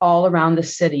all around the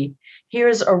city.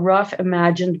 Here's a rough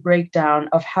imagined breakdown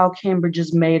of how Cambridge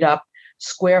is made up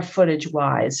square footage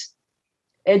wise.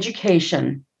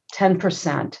 Education,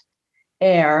 10%.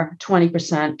 Air,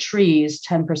 20%. Trees,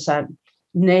 10%.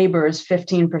 Neighbors,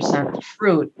 15%.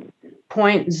 Fruit,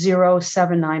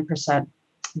 0.079%.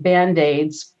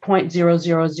 Band-aids,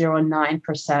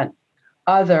 0.0009%.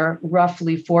 Other,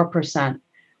 roughly 4%.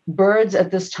 Birds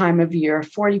at this time of year,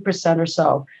 40% or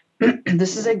so.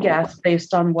 This is a guess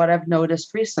based on what I've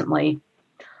noticed recently.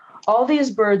 All these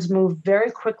birds move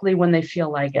very quickly when they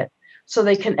feel like it. So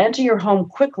they can enter your home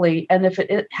quickly, and if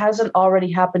it hasn't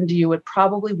already happened to you, it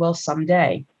probably will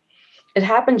someday. It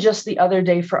happened just the other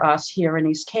day for us here in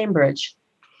East Cambridge.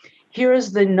 Here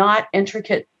is the not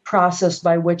intricate process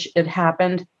by which it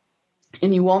happened,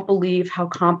 and you won't believe how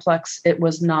complex it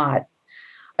was not.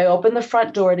 I opened the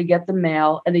front door to get the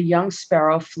mail, and a young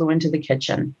sparrow flew into the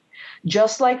kitchen.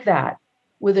 Just like that,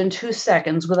 within 2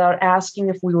 seconds, without asking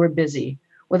if we were busy,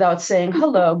 without saying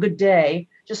hello, good day,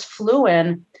 just flew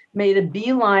in, made a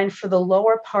beeline for the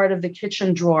lower part of the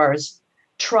kitchen drawers,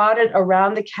 trotted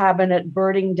around the cabinet,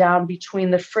 birding down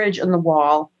between the fridge and the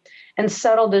wall, and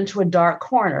settled into a dark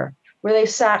corner where they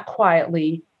sat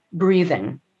quietly,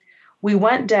 breathing. We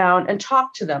went down and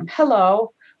talked to them.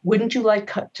 Hello, wouldn't you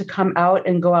like to come out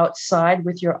and go outside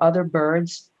with your other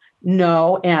birds?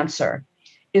 No answer.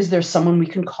 Is there someone we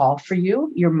can call for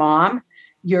you? Your mom?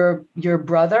 Your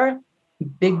brother?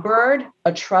 Big Bird?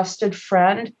 A trusted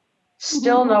friend?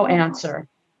 Still no answer.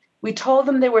 We told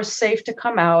them they were safe to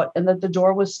come out and that the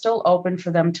door was still open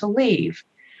for them to leave.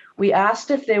 We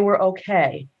asked if they were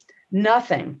okay.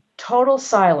 Nothing. Total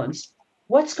silence.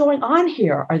 What's going on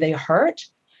here? Are they hurt?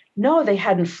 No, they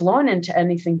hadn't flown into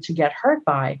anything to get hurt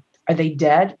by. Are they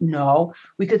dead? No.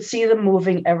 We could see them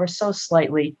moving ever so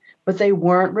slightly, but they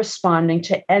weren't responding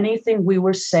to anything we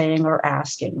were saying or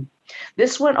asking.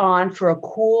 This went on for a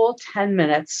cool 10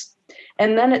 minutes,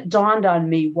 and then it dawned on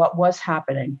me what was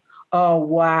happening. Oh,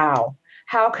 wow.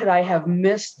 How could I have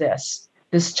missed this?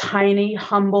 This tiny,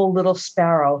 humble little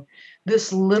sparrow,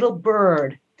 this little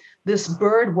bird. This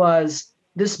bird was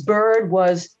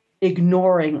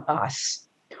ignoring us.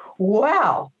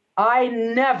 Well,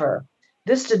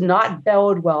 this did not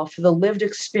bode well for the lived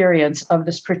experience of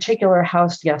this particular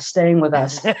house guest staying with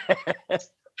us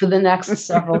for the next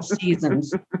several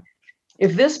seasons.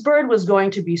 If this bird was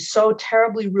going to be so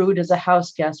terribly rude as a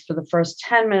house guest for the first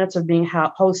 10 minutes of being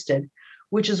hosted,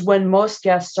 which is when most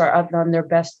guests are up on their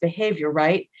best behavior,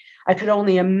 right? I could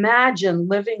only imagine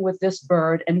living with this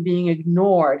bird and being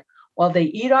ignored while they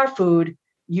eat our food,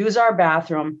 use our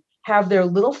bathroom, have their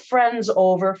little friends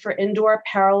over for indoor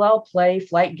parallel play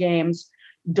flight games,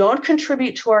 don't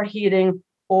contribute to our heating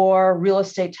or real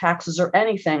estate taxes or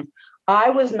anything. I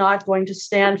was not going to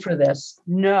stand for this.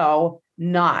 No,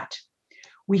 not.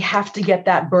 We have to get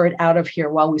that bird out of here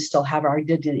while we still have our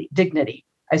dignity,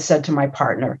 I said to my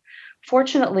partner.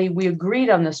 Fortunately, we agreed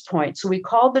on this point. So we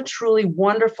called the truly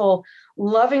wonderful,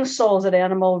 loving souls at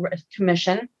Animal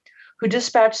Commission, who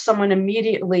dispatched someone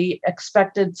immediately,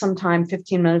 expected sometime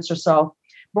 15 minutes or so.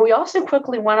 But we also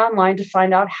quickly went online to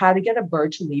find out how to get a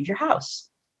bird to leave your house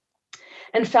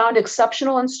and found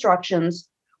exceptional instructions,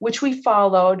 which we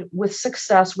followed with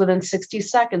success within 60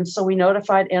 seconds. So we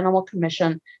notified Animal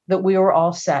Commission that we were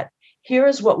all set.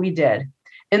 Here's what we did.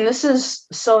 And this is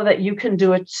so that you can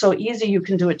do it so easy, you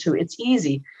can do it too. It's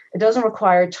easy. It doesn't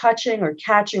require touching or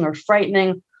catching or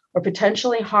frightening or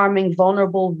potentially harming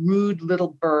vulnerable, rude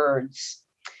little birds.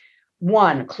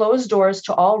 1, close doors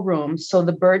to all rooms so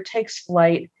the bird takes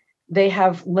flight. They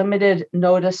have limited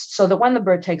notice so that when the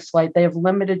bird takes flight, they have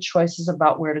limited choices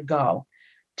about where to go.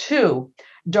 2,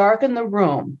 darken the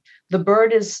room.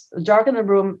 Darken the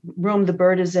room the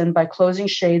bird is in by closing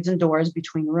shades and doors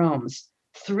between rooms.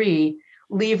 3,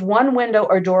 leave one window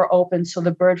or door open so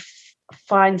the bird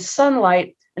finds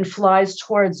sunlight and flies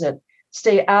towards it.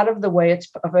 Stay out of the way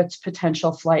of its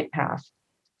potential flight path.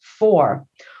 4,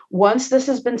 once this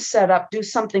has been set up, do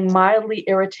something mildly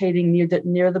irritating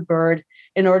near the bird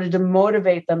in order to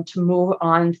motivate them to move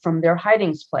on from their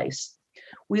hiding place.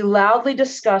 We loudly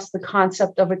discussed the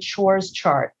concept of a chores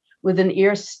chart with an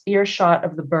earshot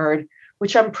of the bird,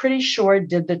 which I'm pretty sure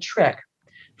did the trick.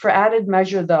 For added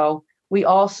measure, though, we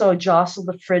also jostled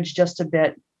the fridge just a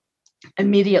bit.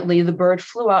 Immediately, the bird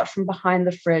flew out from behind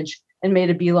the fridge and made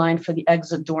a beeline for the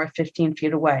exit door 15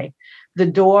 feet away, the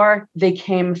door they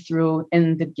came through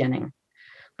in the beginning.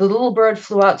 The little bird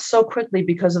flew out so quickly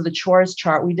because of the chores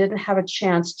chart, we didn't have a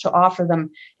chance to offer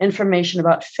them information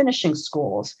about finishing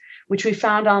schools, which we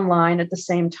found online at the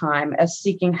same time as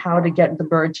seeking how to get the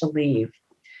bird to leave.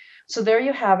 So there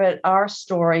you have it, our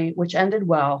story, which ended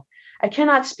well. I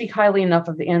cannot speak highly enough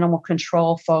of the animal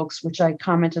control folks, which I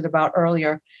commented about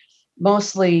earlier.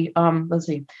 Mostly,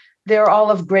 they're all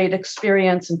of great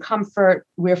experience and comfort.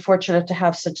 We're fortunate to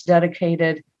have such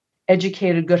dedicated,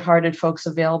 educated, good-hearted folks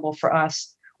available for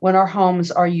us when our homes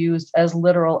are used as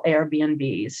literal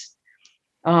Airbnbs.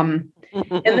 And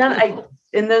then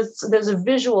there's a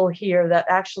visual here that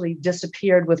actually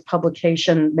disappeared with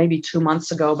publication maybe 2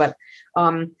 months ago, but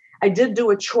I did do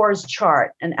a chores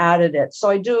chart and added it. So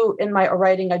in my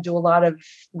writing, I do a lot of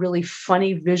really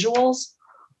funny visuals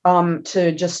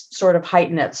to just sort of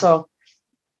heighten it. So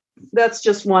that's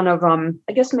just one of,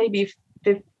 I guess maybe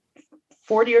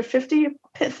 40 or 50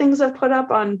 things I've put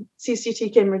up on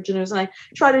CCT Cambridge News. And I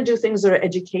try to do things that are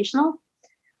educational,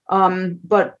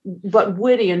 but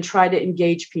witty, and try to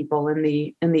engage people in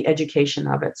the education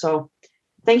of it. So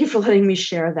thank you for letting me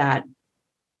share that.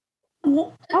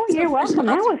 Oh, you're welcome.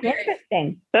 That was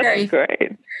interesting. That's great.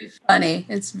 Very funny.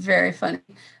 It's very funny.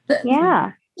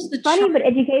 Yeah. Funny, but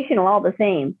educational all the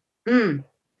same. Mm.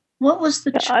 What was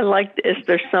the I like, is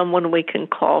there someone we can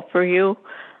call for you?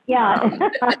 Yeah.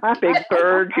 Big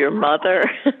Bird, your mother.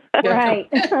 Right.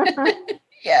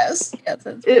 Yes.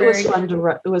 It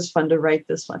was fun to write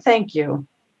this one. Thank you.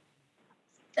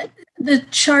 The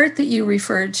chart that you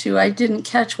referred to, I didn't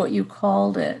catch what you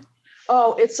called it.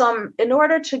 Oh, it's in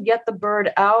order to get the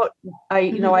bird out,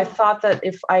 I thought that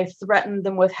if I threatened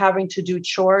them with having to do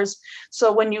chores.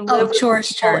 So when you live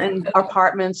in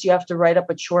apartments, you have to write up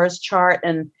a chores chart,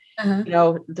 and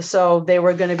so they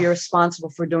were going to be responsible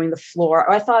for doing the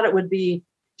floor. I thought it would be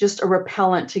just a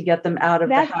repellent to get them out of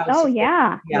the house. Oh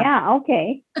yeah.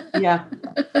 Okay. Yeah.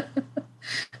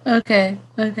 Okay.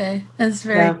 That's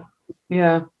very.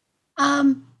 Yeah.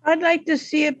 I'd like to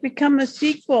see it become a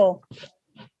sequel.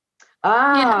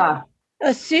 A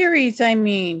series, I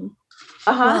mean.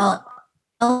 Well,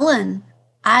 Ellen,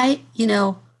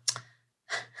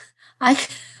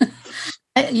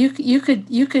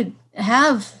 you could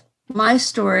have my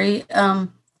story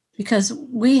because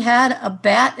we had a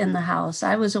bat in the house.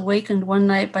 I was awakened one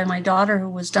night by my daughter who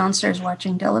was downstairs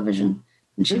watching television,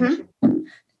 and she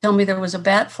told me there was a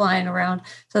bat flying around.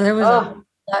 So there was a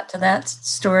lot to that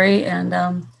story,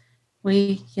 and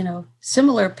we,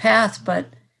 similar path, but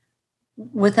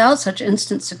without such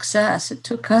instant success. It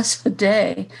took us a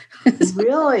day.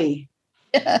 Really?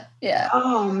 Yeah.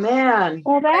 Oh man.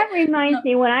 Well, that reminds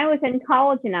me, when I was in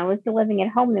college and I was still living at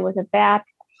home, there was a bat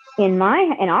in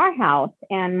our house,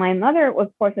 and my mother,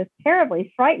 of course, was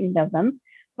terribly frightened of them.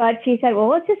 But she said, "Well,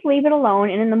 let's just leave it alone,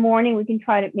 and in the morning we can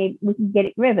try to maybe we can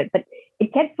get rid of it." But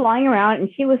it kept flying around, and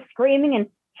she was screaming, and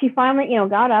she finally,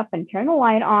 got up and turned the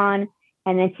light on,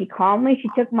 and then she took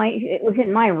it was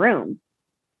in my room,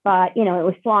 but it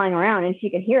was flying around, and she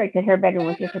could hear it because her bedroom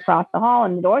was just across the hall,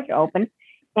 and the doors were open.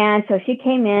 And so she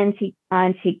came in, she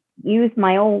used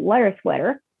my old letter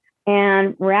sweater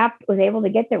and was able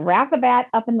to wrap the bat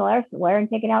up in the letter sweater and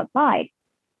take it outside.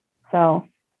 So.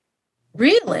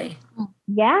 Really?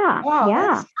 Yeah. Wow,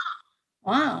 Yeah.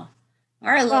 Wow. All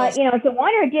right. But, it's a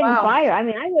wonder it didn't Wow. bite her. I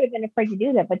mean, I would have been afraid to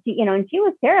do that, but she, and she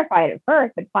was terrified at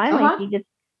first, but finally Uh-huh. she just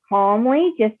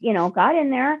calmly got in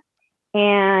there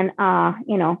and,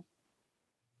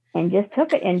 and just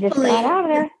took it and just got out of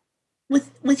there.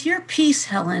 With your piece,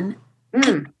 Helen,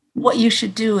 Mm. what you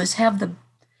should do is have the,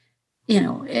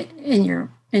 in your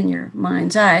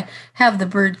mind's eye, have the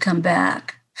bird come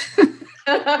back.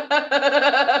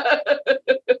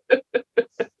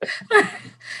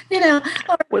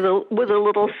 with a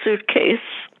little suitcase.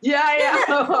 Yeah.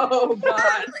 Oh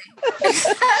God.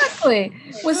 Exactly.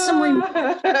 With some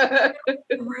rudeness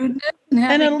and And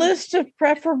a having list of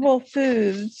preferable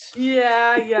foods.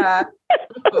 Yeah.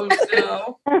 Oh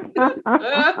no.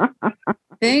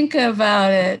 think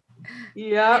about it.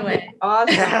 Yeah. Anyway.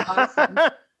 Awesome.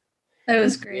 That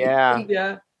was great. Yeah.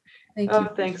 Yeah. Thank Oh, you.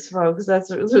 thanks, folks. That's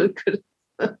really good.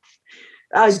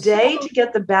 A day to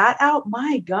get the bat out?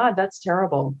 My God, that's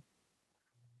terrible.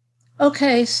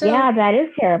 Okay, so Yeah, that is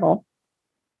terrible.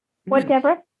 What,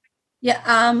 Deborah?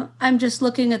 yeah, I'm just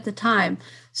looking at the time.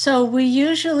 So we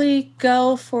usually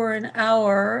go for an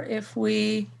hour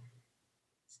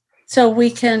so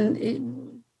we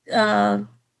can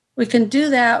do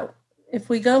that. If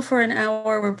we go for an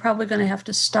hour, we're probably going to have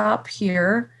to stop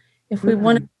here. If we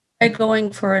want to try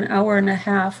going for an hour and a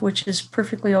half, which is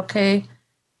perfectly okay,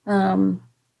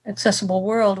 accessible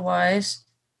world-wise.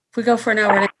 If we go for an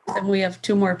hour and a half, then we have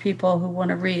 2 more people who want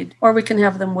to read, or we can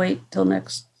have them wait till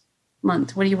next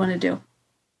month. What do you want to do?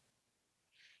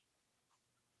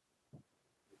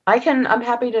 I'm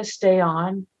happy to stay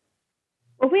on.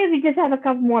 Well, if we just have a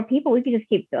couple more people, we could just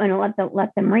keep and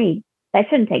let them read. That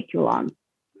shouldn't take too long.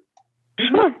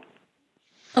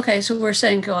 Okay, so we're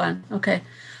saying go on. Okay.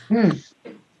 Hmm.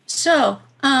 So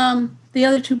the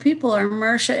other 2 people are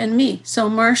Marcia and me. So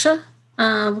Marcia,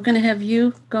 we're going to have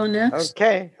you go next.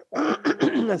 Okay.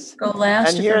 Go last.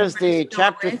 And if here's the everybody's still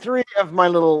chapter awake. 3 of my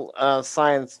little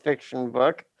science fiction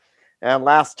book. And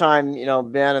last time,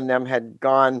 Ben and them had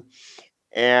gone,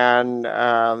 and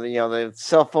the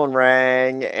cell phone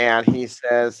rang, and he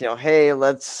says, hey,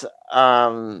 let's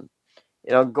go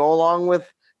along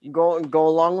with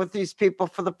these people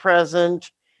for the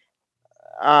present.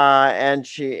 And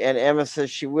Emma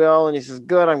says she will, and he says,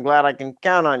 good, I'm glad I can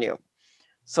count on you.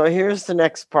 So here's the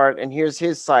next part, and here's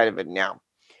his side of it now.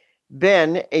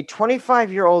 Ben, a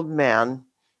 25-year-old man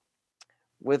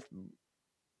with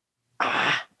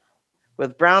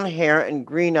brown hair and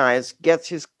green eyes, gets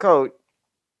his coat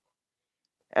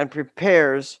and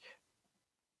prepares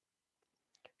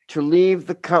to leave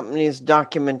the company's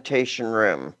documentation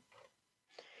room.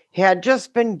 He had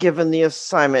just been given the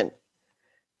assignment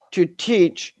to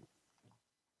teach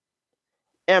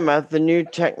Emma the new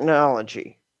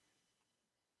technology.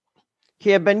 He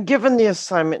had been given the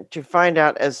assignment to find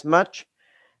out as much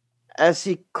as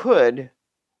he could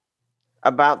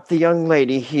about the young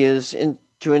lady he is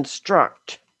to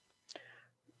instruct.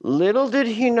 Little did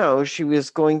he know she was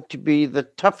going to be the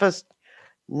toughest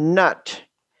nut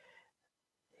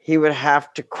he would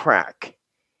have to crack.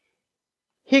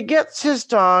 He gets his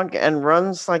dog and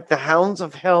runs like the hounds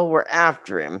of hell were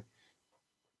after him.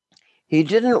 He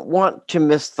didn't want to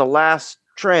miss the last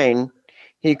train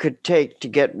he could take to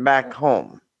get back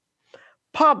home.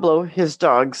 Pablo, his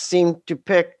dog, seemed to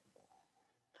pick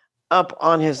up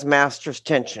on his master's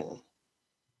tension.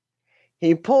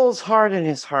 He pulls hard in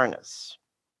his harness.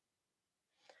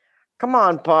 Come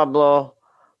on, Pablo,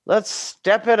 let's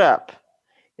step it up.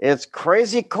 It's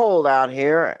crazy cold out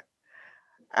here,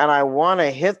 and I want to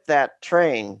hit that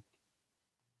train.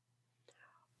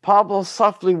 Pablo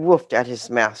softly woofed at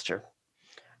his master.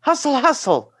 Hustle,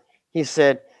 hustle, he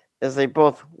said as they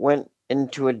both went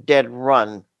into a dead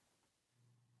run.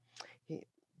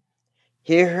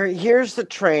 Here's the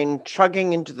train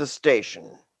chugging into the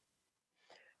station.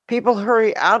 People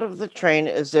hurry out of the train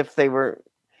as if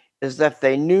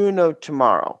they knew no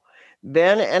tomorrow.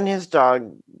 Ben and his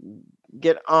dog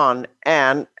get on,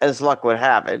 and as luck would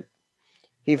have it,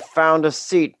 he found a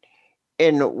seat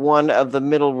in one of the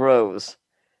middle rows.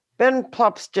 Ben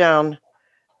plops down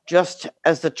just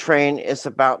as the train is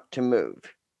about to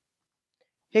move.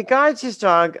 He guides his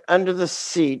dog under the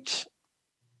seat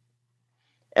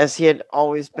as he had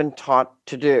always been taught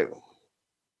to do.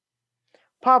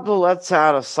 Pablo lets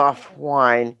out a soft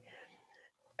whine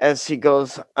as he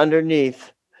goes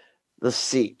underneath the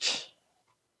seat.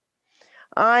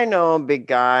 I know, big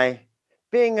guy,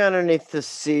 being underneath the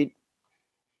seat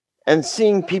and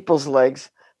seeing people's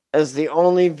legs as the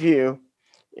only view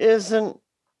isn't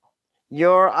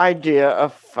your idea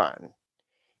of fun.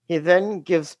 He then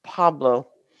gives Pablo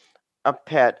a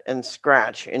pet and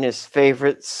scratch in his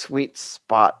favorite sweet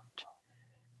spot,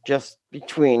 just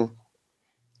between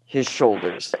his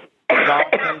shoulders. The dog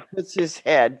then puts his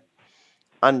head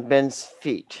on Ben's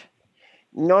feet.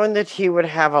 Knowing that he would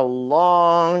have a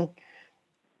long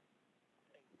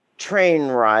train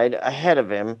ride ahead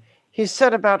of him, he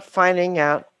set about finding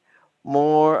out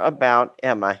more about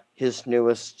Emma, his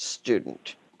newest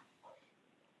student.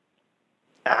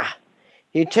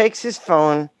 He takes his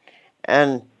phone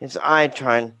and his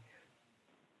Itron,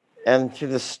 and through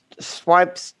the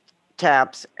swipes,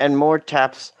 taps, and more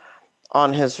taps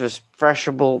on his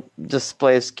refreshable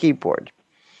display's keyboard.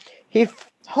 He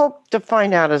hoped to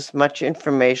find out as much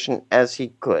information as he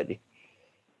could.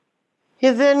 He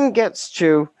then gets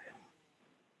to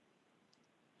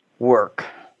work.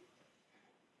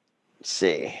 Let's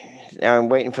see. Now I'm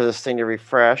waiting for this thing to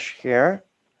refresh here.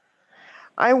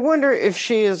 I wonder if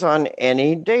she is on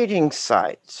any dating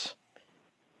sites.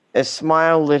 A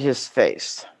smile lit his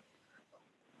face.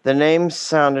 The name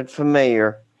sounded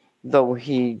familiar, though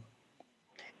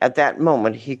at that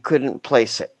moment, he couldn't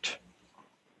place it.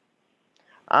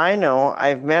 I know,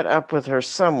 I've met up with her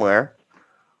somewhere.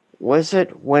 Was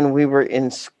it when we were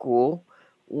in school?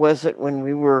 Was it when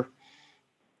we were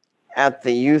at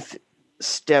the youth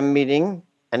STEM meeting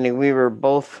and we were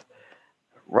both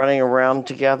running around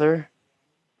together?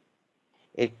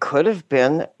 It could have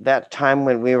been that time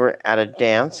when we were at a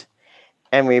dance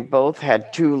and we both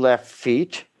had 2 left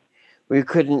feet. We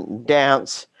couldn't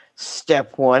dance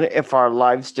step 1 if our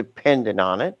lives depended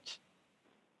on it.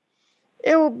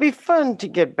 It will be fun to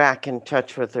get back in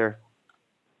touch with her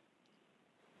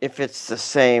if it's the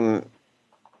same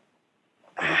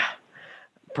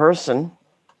person.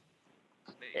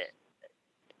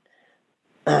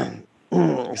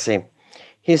 See,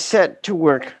 he set to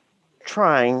work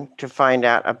trying to find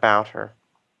out about her.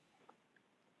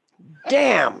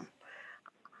 Damn!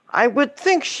 I would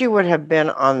think she would have been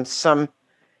on some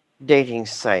dating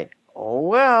site. Oh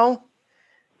well,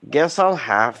 guess I'll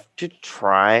have to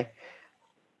try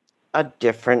a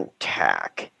different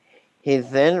tack. He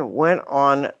then went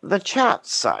on the chat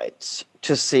sites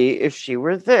to see if she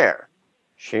were there.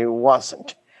 She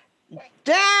wasn't.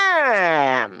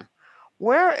 Damn!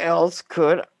 Where else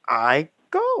could I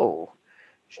go?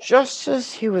 Just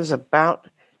as he was about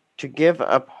to give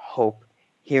up hope,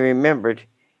 he remembered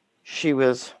she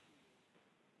was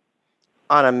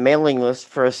on a mailing list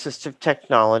for assistive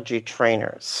technology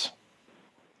trainers.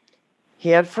 He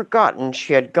had forgotten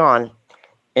she had gone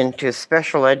into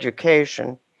special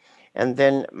education and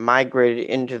then migrated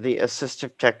into the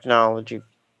assistive technology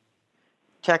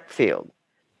tech field.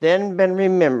 Then Ben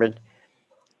remembered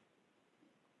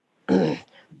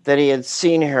that he had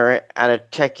seen her at a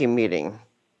techie meeting.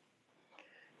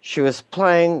 She was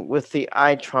playing with the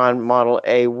Itron Model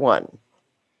A1.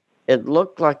 It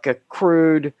looked like a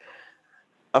crude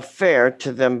affair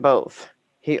to them both.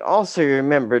 He also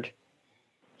remembered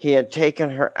he had taken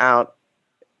her out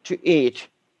to eat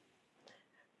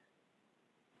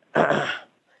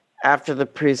after the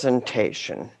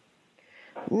presentation.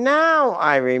 Now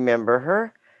I remember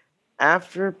her.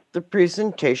 After the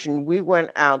presentation, we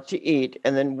went out to eat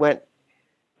and then went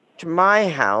to my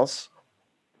house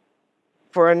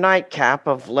for a nightcap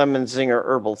of lemon zinger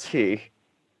herbal tea.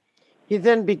 He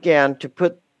then began to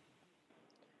put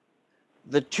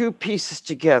the 2 pieces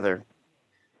together.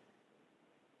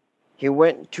 He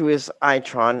went to his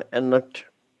Itron and looked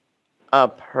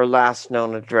up her last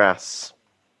known address.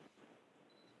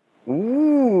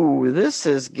 Ooh, this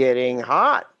is getting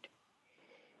hot.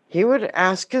 He would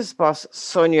ask his boss,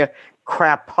 Sonia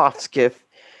Krapovsky,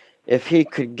 if he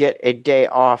could get a day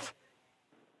off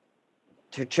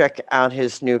to check out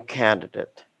his new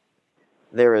candidate.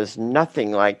 There is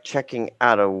nothing like checking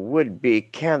out a would-be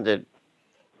candidate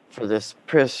for this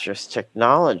precious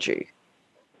technology.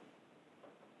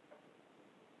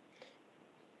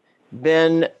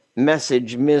 Ben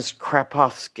messaged Ms.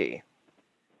 Krapovsky.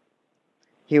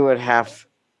 He would have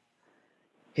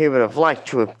liked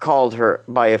to have called her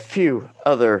by a few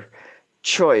other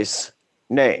choice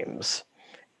names.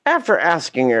 After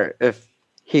asking her if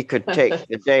he could take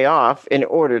the day off in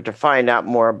order to find out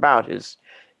more about his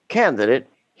candidate,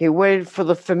 he waited for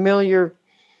the familiar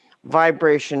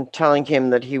vibration telling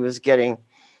him that he was getting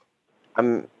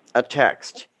a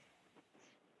text.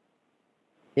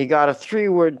 He got a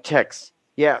 3-word text,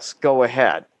 "Yes, go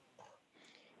ahead."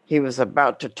 He was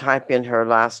about to type in her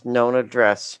last known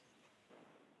address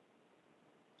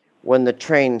when the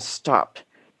train stopped.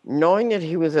 Knowing that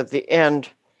he was at the end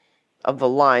of the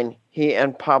line, he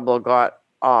and Pablo got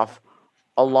off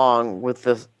along with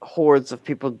the hordes of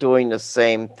people doing the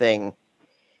same thing.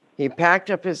 He packed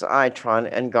up his Itron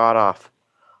and got off.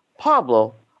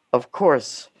 Pablo, of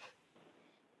course,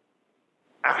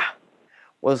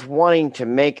 was wanting to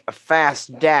make a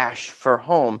fast dash for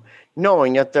home,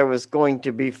 knowing that there was going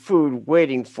to be food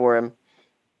waiting for him.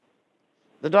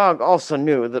 The dog also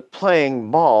knew that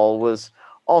playing ball was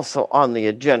also on the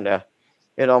agenda.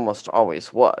 It almost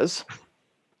always was.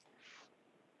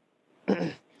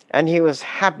 And he was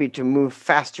happy to move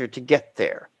faster to get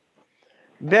there.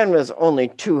 Ben was only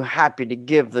too happy to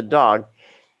give the dog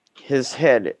his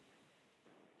head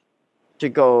to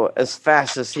go as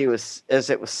fast as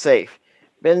it was safe.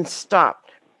 Ben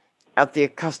stopped at the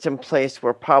accustomed place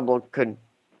where Pablo could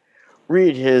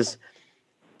read his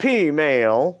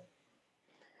P-mail.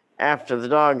 After the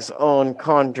dog's own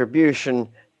contribution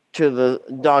to the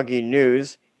doggy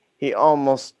news, he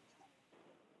almost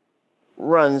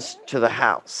runs to the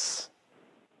house.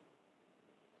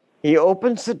 He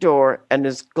opens the door and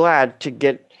is glad to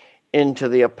get into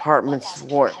the apartment's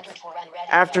warmth.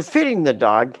 After feeding the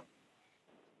dog,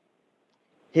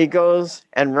 he goes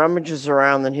and rummages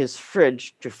around in his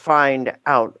fridge to find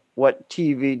out what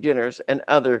TV dinners and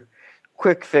other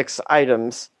quick fix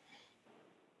items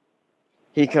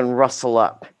he can rustle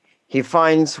up. He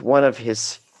finds one of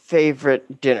his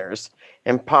favorite dinners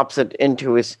and pops it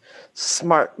into his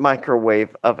smart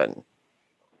microwave oven.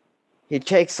 He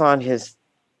taps on his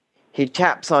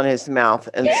mouth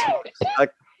and a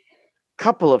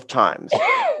couple of times.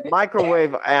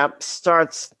 Microwave app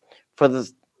starts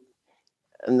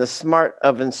and the smart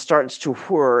oven starts to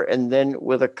whir, and then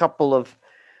with a couple of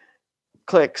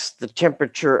clicks, the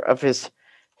temperature of his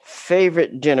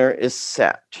favorite dinner is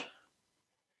set.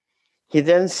 He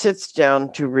then sits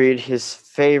down to read his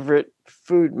favorite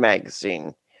food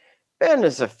magazine. Ben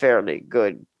is a fairly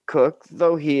good cook,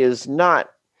 though he is not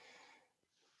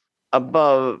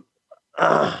above,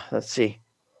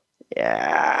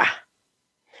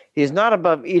 he's not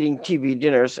above eating TV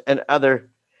dinners and other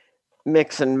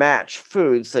mix and match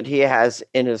foods that he has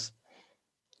in his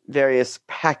various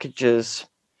packages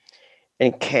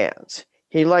and cans.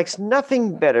 He likes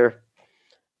nothing better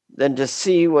than to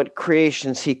see what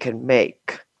creations he can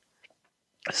make.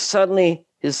 Suddenly,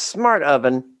 his smart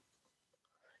oven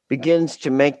begins to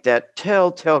make that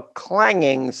telltale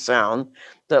clanging sound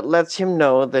that lets him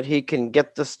know that he can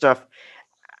get the stuff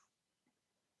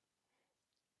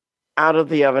out of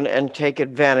the oven and take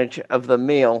advantage of the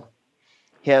meal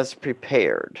he has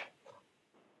prepared.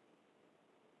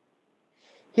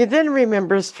 He then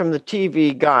remembers from the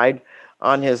TV guide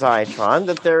on his Itron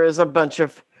that there is a bunch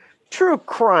of true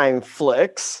crime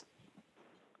flicks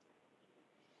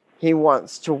he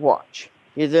wants to watch.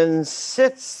 He then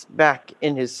sits back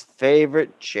in his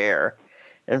favorite chair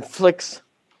and flicks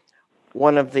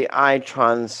one of the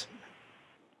Itron's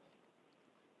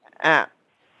app,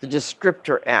 the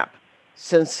descriptor app,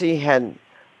 since he had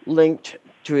linked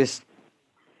to his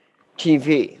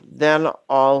TV. Then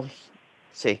all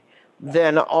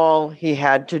he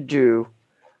had to do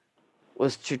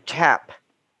was to tap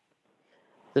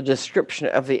the description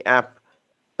of the app,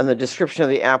 and the description of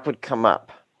the app would come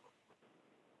up.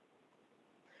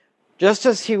 Just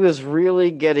as he was really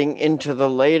getting into the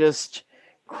latest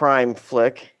crime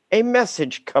flick, a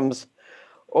message comes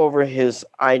over his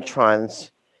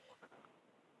Itron's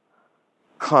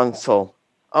console.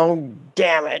 Oh,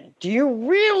 damn it. Do you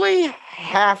really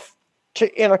have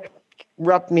to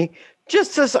interrupt me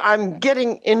just as I'm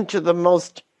getting into the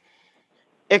most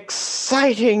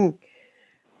exciting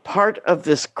part of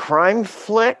this crime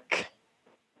flick?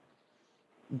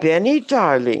 Benny,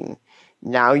 darling,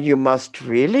 now you must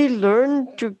really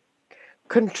learn to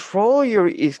control your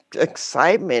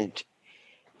excitement.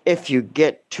 If you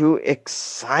get too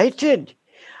excited,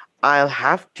 I'll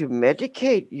have to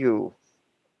medicate you.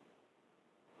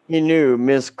 He knew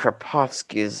Ms.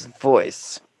 Krapovsky's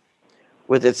voice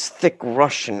with its thick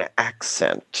Russian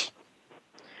accent.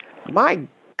 My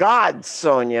God,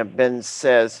 Sonia, Ben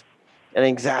says in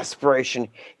exasperation,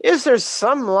 is there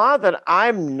some law that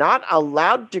I'm not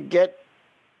allowed to get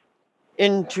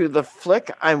into the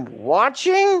flick I'm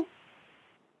watching?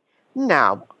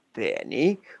 Now,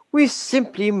 Benny, we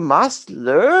simply must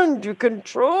learn to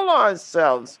control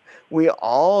ourselves. We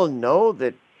all know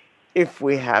that if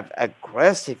we have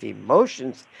aggressive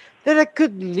emotions, that it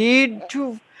could lead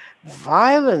to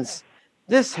violence.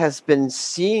 This has been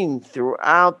seen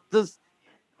throughout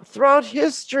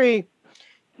history.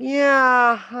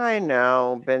 Yeah, I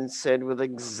know, Ben said with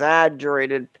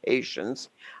exaggerated patience.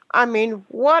 I mean,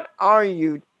 what are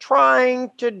you trying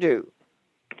to do?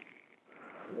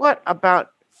 What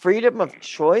about freedom of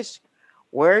choice?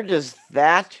 Where does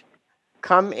that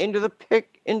come into the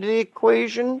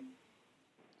equation?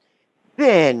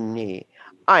 Benny,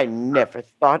 I never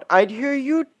thought I'd hear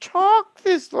you talk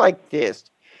like this.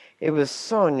 It was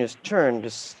Sonia's turn to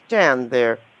stand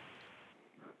there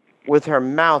with her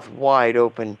mouth wide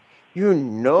open. You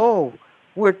know,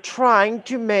 we're trying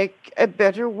to make a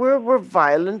better world where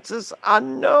violence is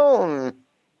unknown.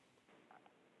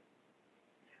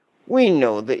 We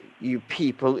know that you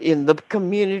people in the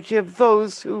community of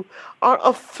those who are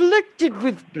afflicted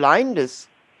with blindness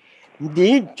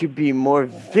need to be more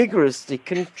vigorously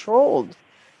controlled.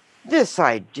 This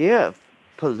idea of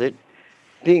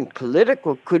being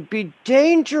political could be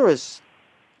dangerous.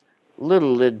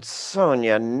 Little did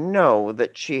Sonia know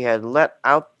that she had let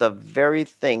out the very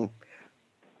thing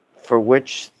for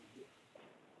which,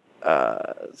 for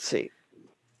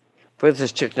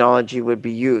this technology would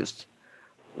be used.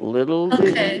 Little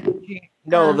Okay. did she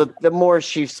know that the more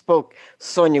she spoke,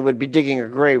 Sonia would be digging her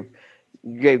grave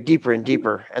deeper and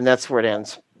deeper, and that's where it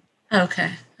ends.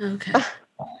 Okay.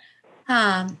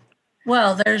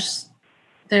 Well, there's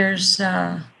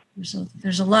a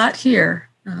lot here.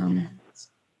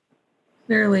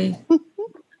 Clearly,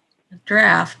 a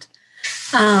draft.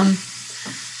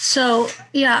 So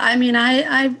yeah, I mean,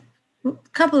 I a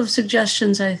couple of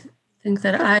suggestions I think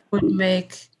that I would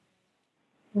make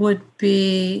would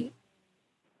be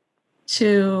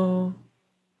to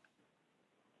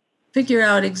figure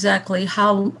out exactly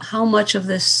how much of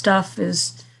this stuff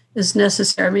is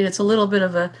necessary. I mean, it's a little bit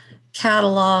of a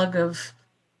catalog of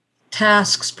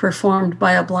tasks performed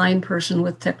by a blind person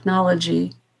with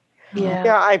technology.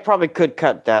 Yeah, I probably could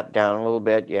cut that down a little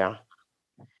bit. Yeah.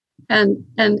 And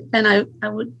I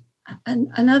would,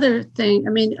 and another thing, I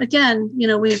mean, again, you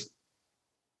know,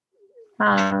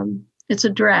 it's a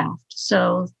draft,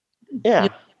 so yeah, you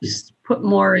just put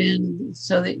more in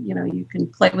so that, you know, you can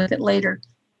play with it later.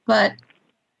 But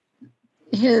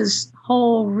his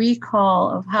whole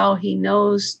recall of how he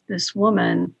knows this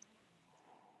woman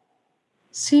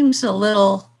seems a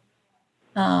little,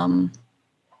 seems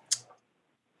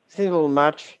a little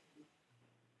much.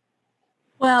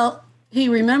 Well, he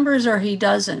remembers or he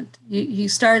doesn't. He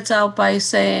starts out by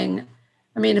saying,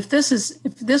 I mean, if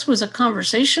this was a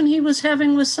conversation he was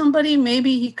having with somebody,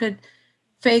 maybe he could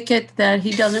fake it that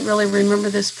he doesn't really remember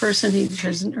this person.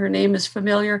 Her name is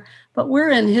familiar, but we're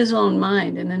in his own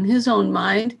mind, and in his own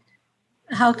mind,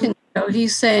 how can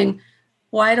he's saying,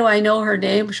 "Why do I know her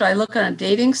name? Should I look on a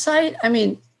dating site?" I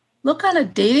mean, look on a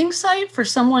dating site for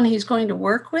someone he's going to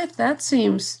work with. That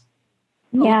seems.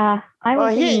 Yeah.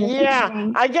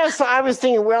 I guess I was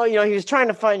thinking, well, you know, he was trying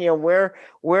to find, you know,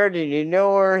 where did he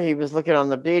know her? He was looking on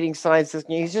the dating sites.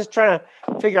 He's just trying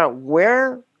to figure out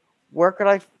where could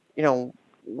I, you know,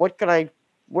 where could I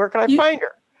find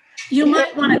her? You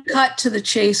might want to cut to the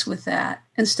chase with that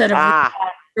instead of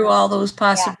through all those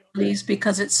possibilities,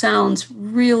 because it sounds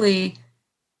really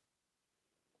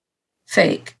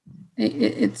fake.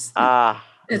 It's not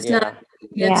going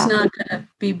to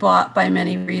be bought by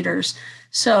many readers.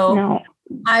 So no.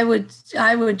 I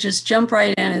would just jump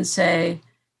right in and say,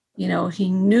 you know, he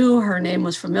knew her name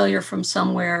was familiar from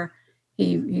somewhere.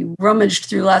 He rummaged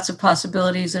through lots of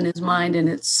possibilities in his mind, and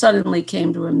it suddenly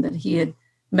came to him that he had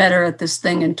met her at this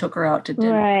thing and took her out to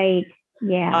dinner. Right.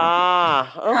 Yeah.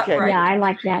 Okay. Right. Yeah, I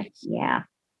like that. Yeah.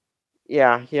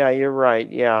 Yeah, you're right.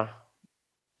 Yeah.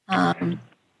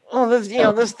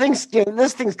 This thing's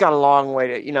got a long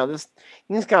way to, this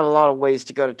thing's got a lot of ways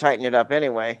to go to tighten it up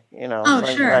anyway, Oh,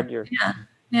 so sure.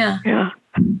 Yeah.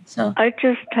 So I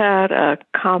just had a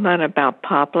comment about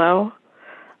Pablo.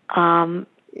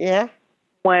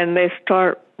 When they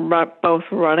start both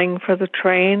running for the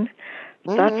train,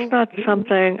 that's not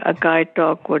something a guide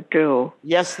dog would do.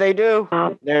 Yes, they do.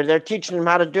 They're teaching them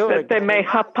how to do it. They may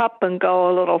hop up and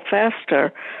go a little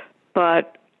faster,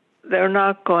 but they're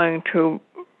not going to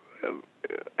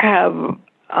have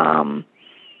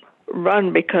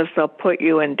run because they'll put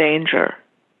you in danger.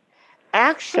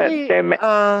 Actually,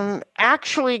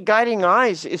 Guiding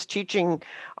Eyes is teaching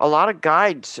a lot of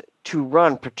guides to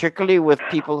run, particularly with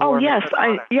people who are. Oh yes,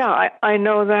 I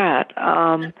know that.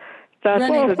 That's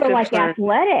for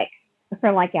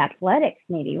like athletics,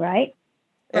 maybe, right?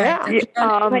 Yeah. Right.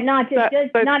 That's but not just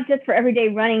not just for everyday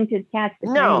running to catch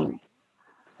the No. train.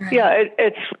 right. Yeah,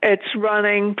 it's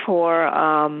running for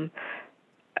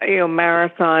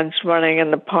marathons, running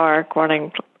in the park,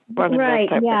 running Right,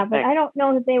 that type yeah, of but thing. I don't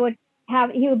know that they would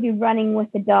he would be running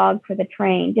with the dog for the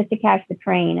train, just to catch the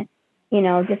train, just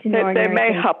an They ordinary may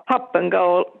thing. hop up and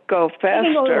go They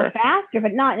can go a little faster. faster,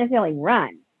 but not necessarily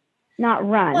run. Not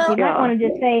run. So you might Yeah. want to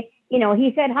just say,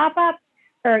 he said hop up,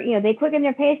 or, they quicken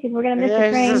their pace because we're going to miss the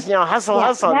It's train. just, hustle, Yeah,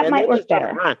 hustle. that and might then work just don't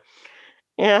better. run.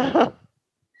 Yeah.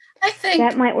 I think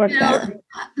That might work better.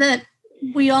 that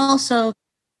we also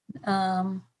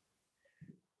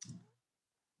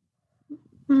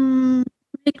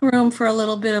make room for a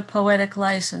little bit of poetic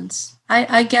license.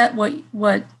 I get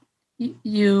what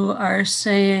you are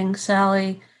saying,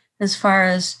 Sally, as far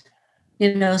as,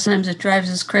 sometimes it drives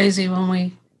us crazy when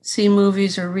we see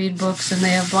movies or read books and they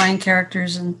have blind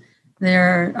characters and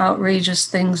there are outrageous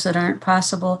things that aren't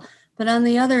possible. But on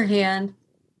the other hand,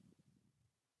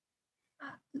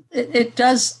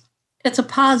 it's a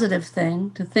positive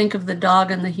thing to think of the dog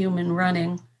and the human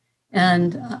running.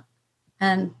 And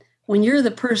when you're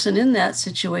the person in that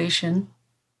situation,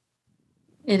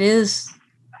 it is,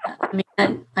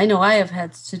 I know I have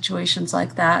had situations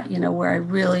like that, where I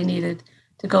really needed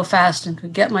to go fast and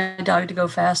could get my dog to go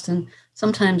fast. And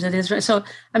sometimes it is. So,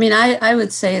 I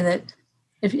would say that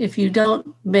if you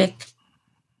don't make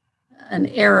an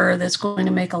error that's going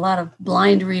to make a lot of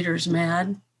blind readers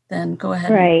mad, then go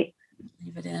ahead Right. and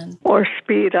leave it in. Or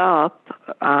speed up.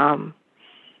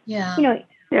 Yeah.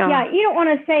 Yeah, you don't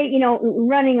want to say,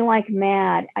 running like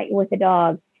mad with the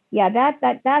dog. Yeah,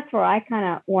 that's where I kind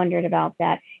of wondered about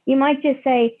that. You might just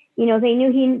say, they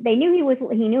knew he was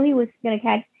going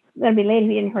to be late if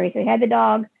he didn't hurry. So he had the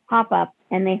dog hop up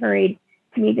and they hurried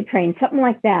to meet the train. Something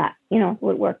like that,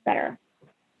 would work better.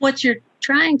 What you're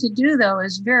trying to do, though,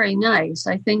 is very nice.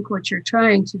 I think what you're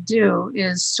trying to do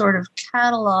is sort of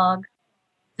catalog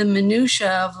the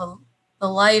minutia of the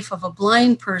life of a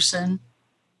blind person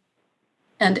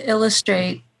and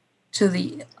illustrate to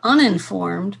the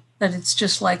uninformed that it's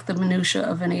just like the minutia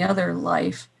of any other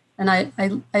life. And I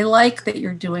like that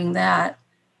you're doing that.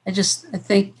 I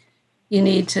think you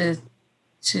need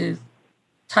to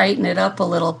tighten it up a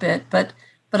little bit. But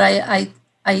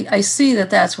I see that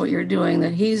that's what you're doing,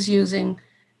 that he's using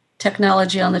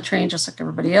technology on the train just like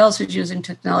everybody else is using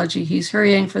technology. He's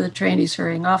hurrying for the train. He's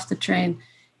hurrying off the train.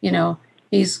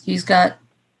 He's got,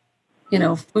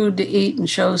 food to eat and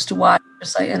shows to watch.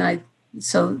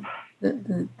 So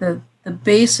the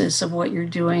basis of what you're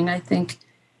doing, I think,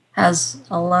 has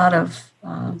a lot of,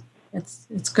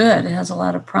 it's good. It has a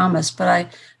lot of promise, but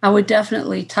I would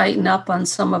definitely tighten up on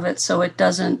some of it so it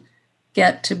doesn't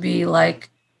get to be like,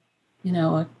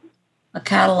 a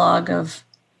catalog of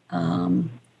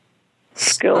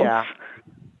Skills.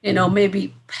 Yeah.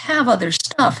 Maybe have other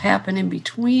stuff happen in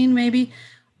between, maybe,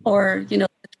 or, the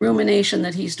rumination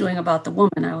that he's doing about the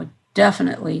woman. I would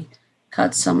definitely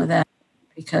cut some of that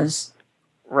because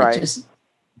Right.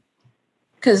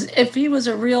 because if he was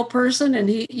a real person and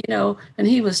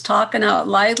he was talking out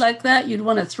loud like that, you'd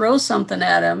want to throw something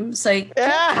at him, say,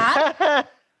 Yeah.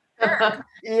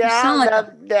 You sound like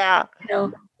yeah.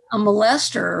 a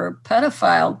molester or a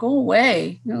pedophile. Go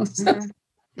away.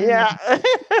 Yeah.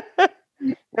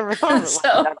 Never thought of it So,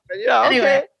 like that, but yeah, okay.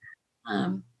 anyway,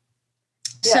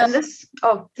 Yeah, and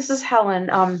this is Helen.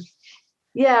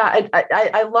 Yeah,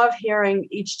 I love hearing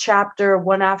each chapter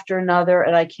one after another,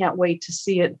 and I can't wait to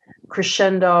see it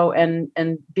crescendo and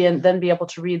then be able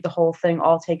to read the whole thing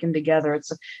all taken together.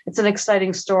 It's an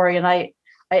exciting story, and I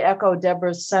echo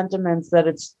Deborah's sentiments that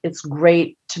it's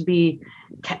great to be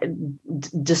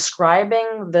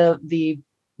describing the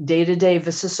day-to-day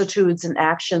vicissitudes and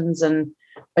actions and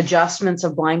adjustments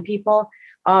of blind people.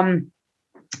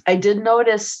 I did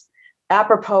notice,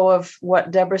 apropos of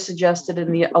what Deborah suggested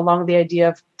along the idea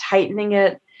of tightening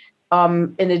it,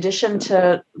 in addition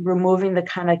to removing the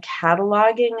kind of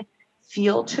cataloging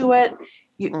feel to it,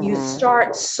 you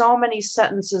start so many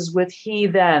sentences with he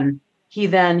then.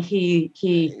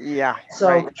 Yeah. So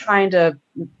right. trying to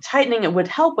tightening it would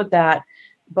help with that,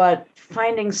 but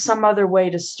finding some other way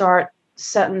to start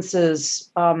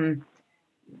sentences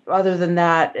other than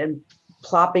that, and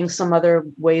plopping some other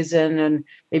ways in, and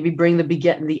maybe bring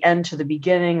the end to the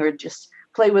beginning, or just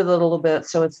play with it a little bit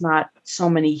so it's not so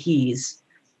many he's.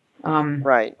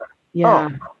 Right. Yeah.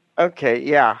 Oh, okay.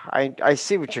 Yeah. I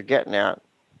see what you're getting at.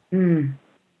 Mm.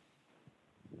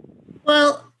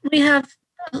 well, we have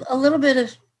a little bit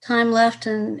of time left,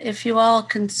 and if you all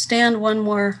can stand one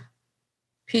more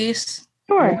piece.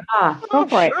 Sure. Go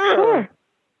for it. Sure.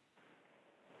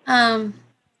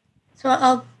 So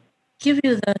I'll give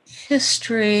you the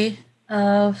history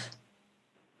of,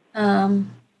 I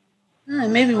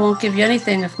maybe won't give you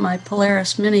anything if my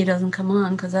Polaris Mini doesn't come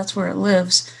on, because that's where it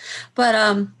lives.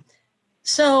 But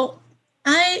so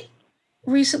I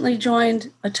recently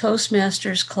joined a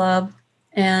Toastmasters club,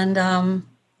 and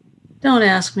don't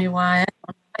ask me why.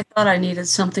 I thought I needed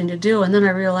something to do, and then I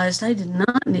realized I did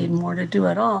not need more to do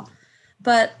at all.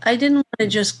 But I didn't want to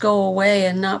just go away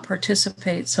and not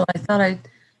participate, so I thought I'd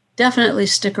definitely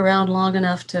stick around long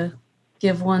enough to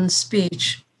give one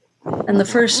speech. And the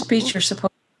first speech you're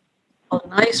supposed to call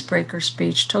an icebreaker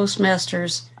speech.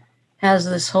 Toastmasters has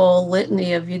this whole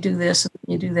litany of you do this and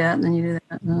you do that and then you do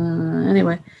that.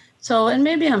 Anyway, so, and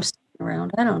maybe I'm sticking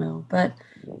around, I don't know. But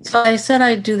so I said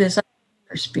I'd do this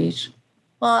icebreaker speech.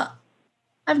 Well,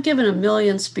 I've given a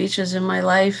million speeches in my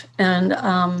life,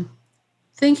 and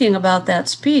thinking about that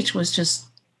speech was just,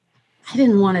 I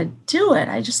didn't want to do it.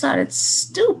 I just thought it's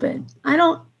stupid.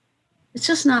 It's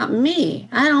just not me.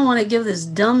 I don't want to give this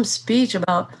dumb speech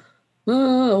about,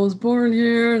 I was born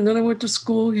here, and then I went to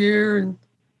school here, and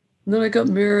then I got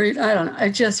married. I don't know. I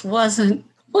just wasn't.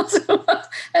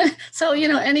 So,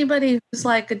 anybody who's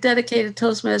like a dedicated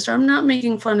Toastmaster, I'm not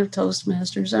making fun of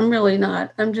Toastmasters. I'm really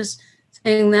not. I'm just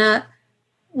saying that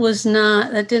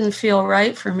didn't feel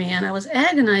right for me, and I was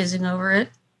agonizing over it.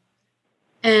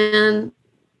 And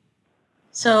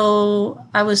so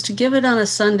I was to give it on a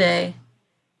Sunday,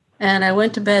 and I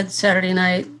went to bed Saturday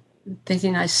night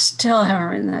thinking, I still haven't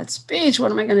written that speech.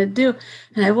 What am I going to do?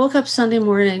 And I woke up Sunday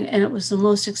morning, and it was the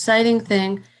most exciting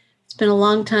thing. It's been a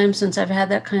long time since I've had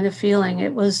that kind of feeling.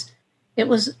 It was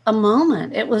a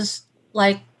moment. It was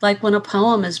like when a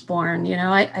poem is born.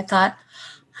 I thought,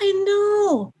 I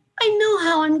know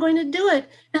how I'm going to do it.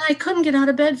 And I couldn't get out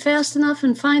of bed fast enough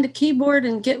and find a keyboard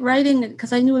and get writing it,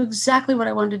 because I knew exactly what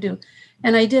I wanted to do.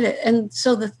 And I did it. And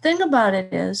so the thing about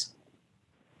it is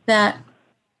that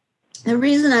the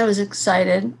reason I was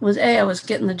excited was, I was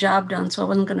getting the job done, so I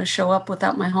wasn't going to show up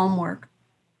without my homework.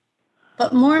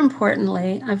 But more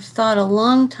importantly, I've thought a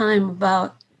long time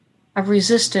I've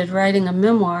resisted writing a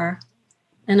memoir,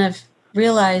 and I've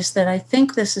realized that I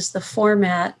think this is the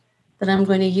format that I'm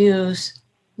going to use,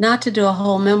 not to do a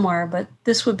whole memoir, but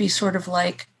this would be sort of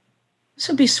like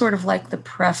the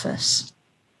preface.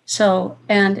 So,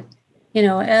 and,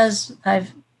 as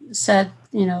I've said,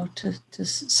 to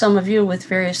some of you with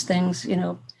various things,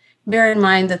 bear in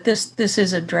mind that this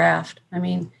is a draft. I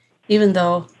mean, even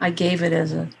though I gave it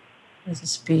as a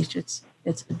speech, it's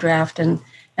a draft, and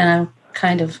I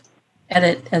kind of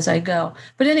edit as I go.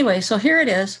 But anyway, so here it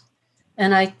is,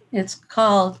 and it's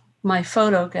called My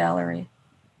Photo Gallery.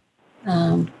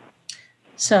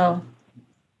 So,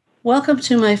 welcome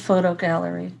to my photo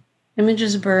gallery.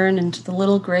 Images burn into the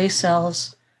little gray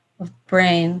cells of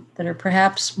brain that are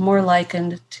perhaps more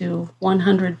likened to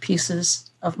 100 pieces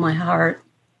of my heart.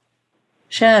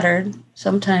 Shattered,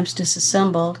 sometimes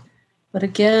disassembled, but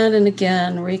again and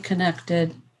again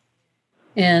reconnected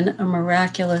in a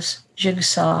miraculous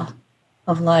jigsaw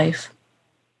of life.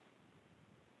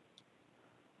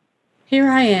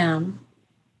 Here I am,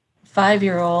 a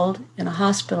 5-year-old in a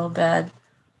hospital bed,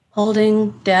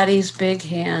 holding Daddy's big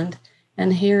hand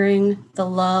and hearing the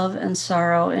love and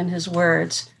sorrow in his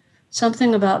words.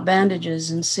 Something about bandages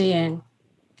and seeing.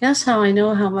 Guess how I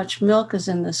know how much milk is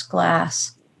in this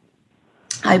glass?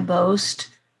 I boast,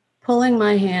 pulling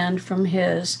my hand from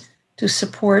his to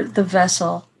support the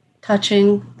vessel,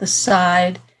 touching the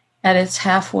side at its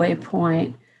halfway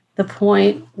point, the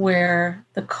point where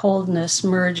the coldness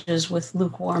merges with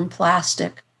lukewarm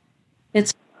plastic.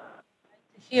 It's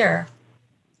here.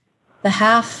 The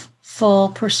half-full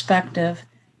perspective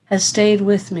has stayed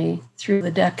with me through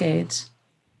the decades.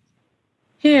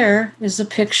 Here is a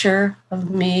picture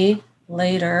of me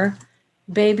later,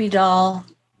 baby doll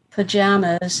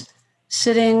pajamas,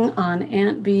 sitting on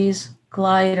Aunt Bee's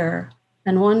glider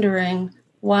and wondering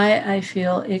why I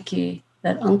feel icky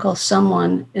that Uncle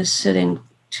Someone is sitting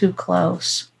too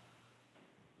close.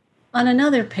 On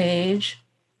another page,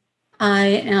 I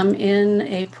am in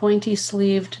a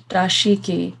pointy-sleeved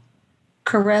dashiki,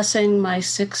 caressing my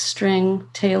 6-string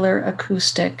Taylor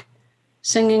acoustic,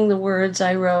 singing the words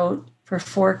I wrote for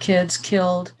 4 kids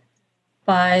killed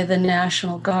by the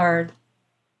National Guard.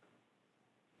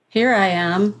 Here I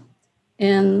am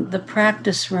in the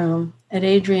practice room at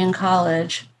Adrian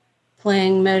College,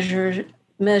 playing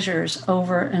measures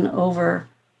over and over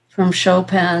from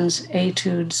Chopin's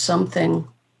Etude Something.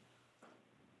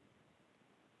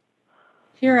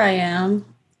 Here I am,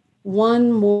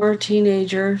 one more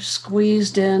teenager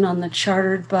squeezed in on the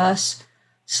chartered bus,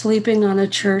 sleeping on a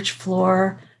church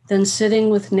floor, then sitting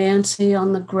with Nancy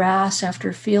on the grass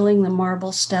after feeling the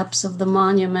marble steps of the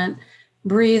monument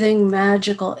breathing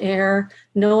magical air,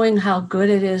 knowing how good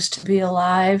it is to be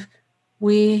alive,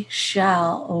 we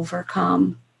shall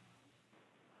overcome.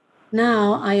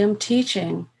 Now I am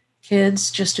teaching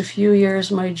kids just a few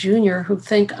years my junior who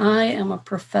think I am a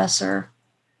professor.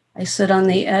 I sit on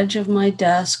the edge of my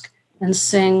desk and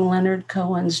sing Leonard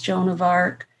Cohen's Joan of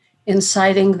Arc,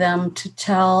 inciting them to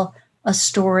tell a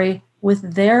story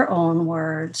with their own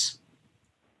words.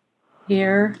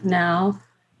 Here now,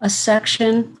 a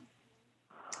section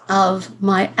of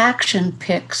my action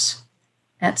pics.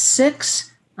 At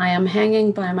 6, I am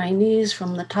hanging by my knees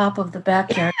from the top of the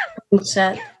backyard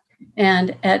set,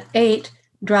 and at 8,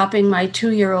 dropping my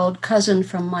 2-year-old cousin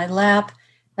from my lap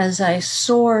as I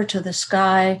soar to the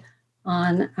sky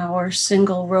on our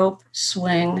single rope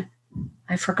swing.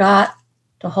 I forgot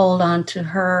to hold on to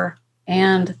her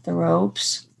and the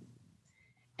ropes.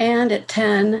 And at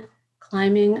 10,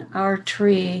 climbing our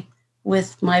tree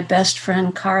with my best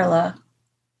friend Carla.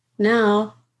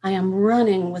 Now I am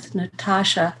running with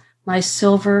Natasha, my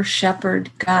silver shepherd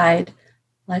guide,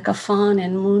 like a fawn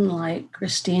in moonlight,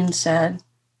 Christine said.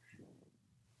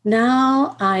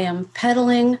 Now I am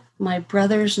pedaling my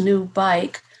brother's new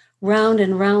bike round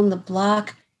and round the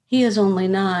block. He is only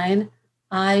 9,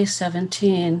 I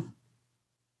 17.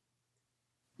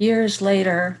 Years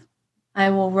later, I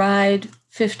will ride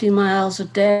 50 miles a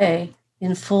day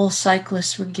in full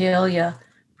cyclist regalia,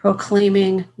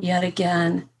 proclaiming yet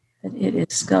again that it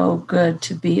is so good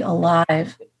to be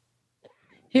alive.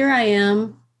 Here I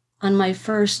am on my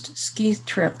first ski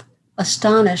trip,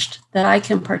 astonished that I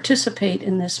can participate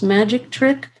in this magic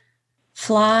trick,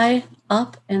 fly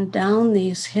up and down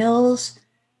these hills,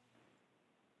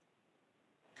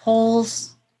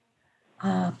 poles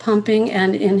pumping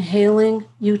and inhaling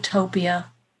utopia.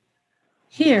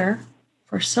 Here,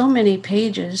 for so many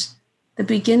pages, the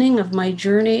beginning of my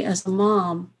journey as a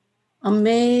mom.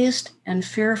 Amazed and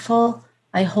fearful,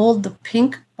 I hold the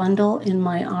pink bundle in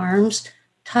my arms,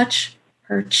 touch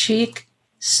her cheek,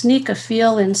 sneak a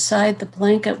feel inside the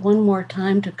blanket one more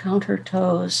time to count her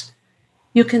toes.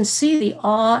 You can see the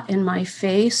awe in my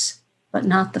face, but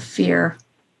not the fear.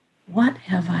 What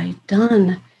have I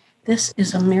done? This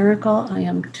is a miracle I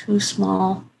am too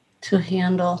small to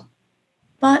handle.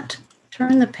 But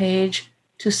turn the page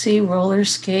to see roller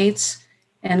skates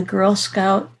and Girl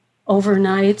Scout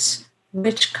overnights,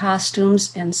 witch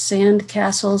costumes and sand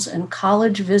castles and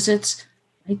college visits.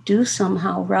 I do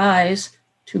somehow rise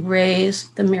to raise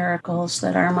the miracles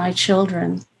that are my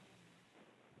children.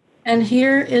 And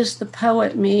here is the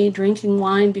poet me drinking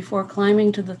wine before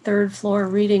climbing to the 3rd floor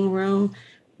reading room,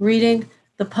 reading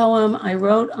the poem I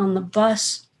wrote on the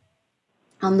bus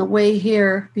on the way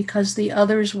here because the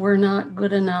others were not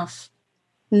good enough.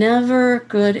 Never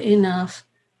good enough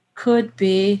could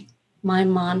be my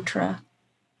mantra.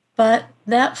 But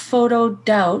that photo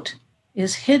doubt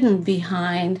is hidden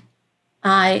behind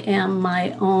I am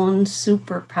my own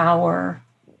superpower.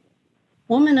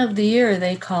 Woman of the Year,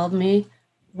 they called me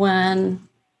when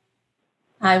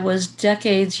I was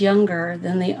decades younger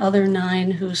than the other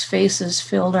 9 whose faces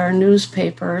filled our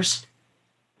newspapers.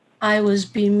 I was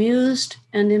bemused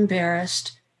and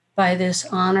embarrassed by this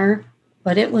honor,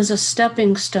 but it was a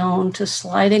stepping stone to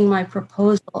sliding my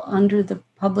proposal under the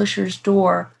publisher's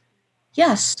door.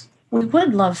 Yes, we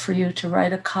would love for you to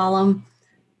write a column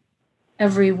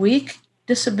every week.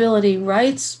 Disability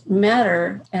rights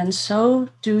matter, and so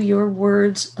do your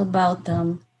words about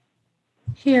them.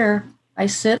 Here, I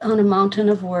sit on a mountain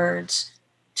of words,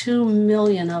 2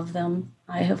 million of them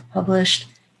I have published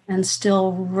and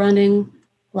still running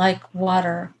like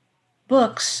water.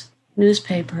 Books,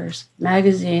 newspapers,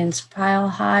 magazines pile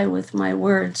high with my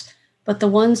words, but the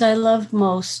ones I love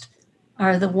most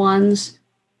are the ones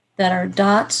that are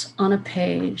dots on a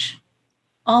page,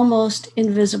 almost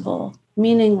invisible,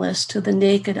 meaningless to the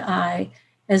naked eye,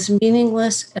 as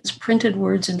meaningless as printed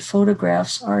words and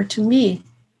photographs are to me.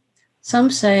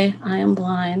 Some say I am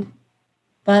blind,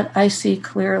 but I see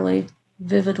clearly,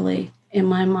 vividly in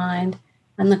my mind,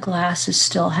 and the glass is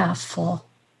still half full.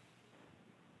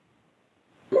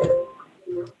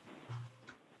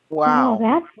 Wow. Oh,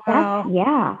 that's Wow.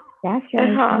 yeah, that's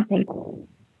really Uh-huh. something.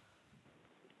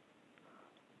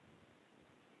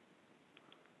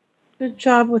 Good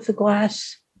job with the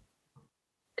glass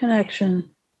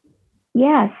connection.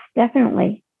 Yes,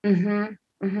 definitely.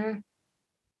 Mm-hmm. Mm-hmm.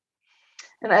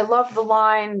 And I love the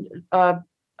line, a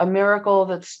miracle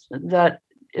that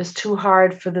is too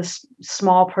hard for this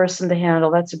small person to handle.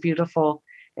 That's a beautiful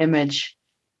image.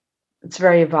 It's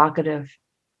very evocative.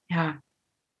 Yeah.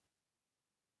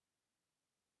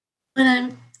 What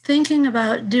I'm thinking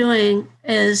about doing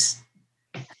is,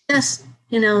 yes,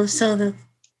 so the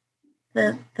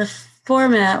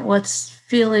format, what's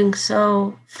feeling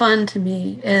so fun to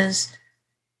me is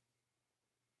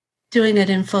doing it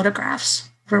in photographs,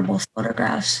 verbal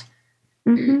photographs.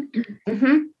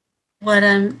 Mm-hmm. What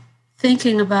I'm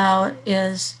thinking about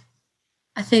is,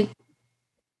 I think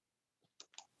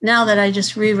now that I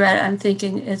just reread it, I'm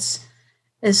thinking it's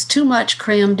too much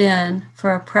crammed in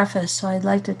for a preface. So I'd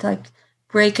like to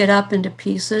break it up into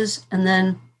pieces and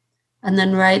then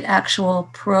write actual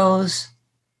prose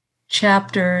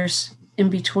chapters in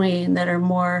between that are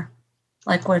more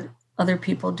like what other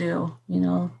people do,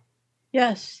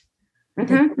 Yes.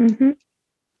 Mm-hmm.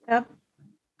 Yep.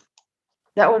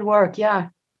 That would work. Yeah.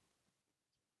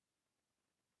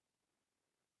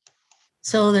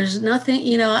 So there's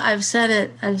nothing, I've said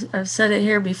it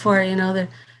here before, there's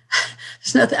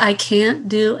nothing, I can't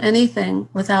do anything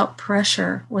without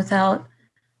pressure, without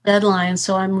deadline.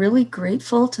 So I'm really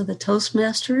grateful to the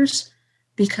Toastmasters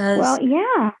because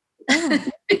yeah.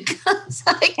 because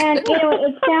and it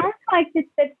sounds like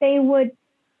that they would,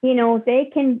 they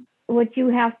can, what you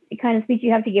have, the kind of speech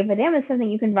you have to give for them is something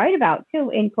you can write about too,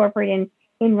 incorporate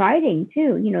in writing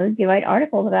too. You write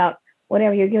articles about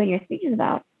whatever you're giving your speeches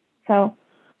about. So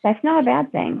that's not a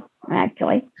bad thing,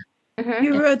 actually. Mm-hmm.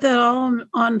 You wrote that all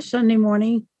on Sunday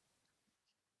morning?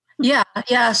 Yeah.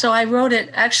 So I wrote it.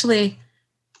 Actually,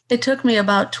 it took me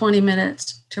about 20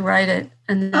 minutes to write it.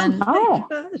 And then,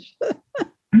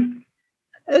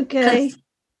 Okay.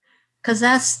 Because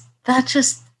that's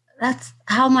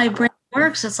how my brain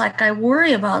works. It's like I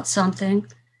worry about something.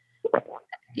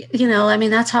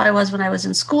 That's how I was when I was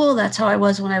in school. That's how I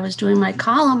was when I was doing my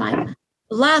column.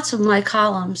 Lots of my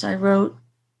columns I wrote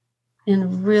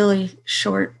in really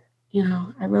short,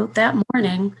 I wrote that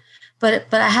morning, but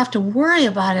I have to worry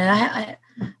about it. I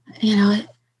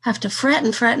have to fret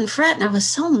and fret and fret. And I was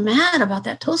so mad about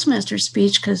that Toastmaster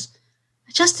speech because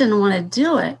I just didn't want to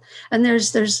do it. And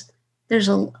there's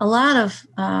a lot of,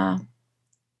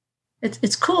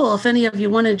 it's cool if any of you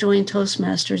want to join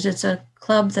Toastmasters. It's a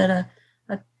club that a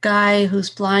guy who's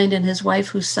blind and his wife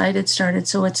who's sighted started.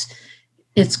 So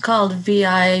it's called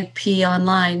VIP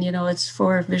Online. It's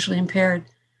for visually impaired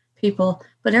people.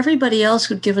 But everybody else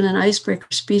who'd given an icebreaker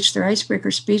speech, their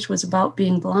icebreaker speech was about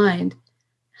being blind.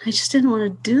 I just didn't want to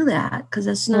do that because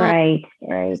that's not right.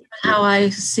 how I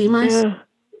see myself.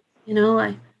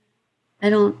 I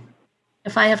don't,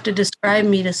 if I have to describe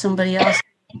me to somebody else,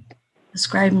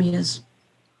 describe me as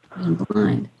being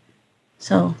blind.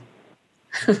 So,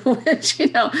 which,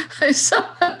 so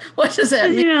what does that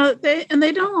mean?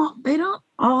 They don't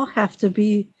all have to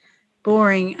be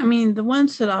boring. I mean, the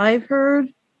ones that I've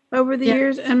heard over the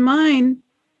years, and mine,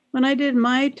 when I did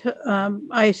my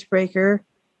icebreaker,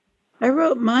 I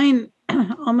wrote mine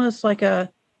almost like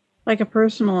a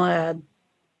personal ad.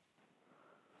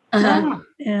 Uh-huh.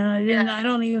 And I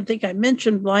don't even think I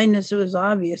mentioned blindness. It was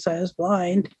obvious I was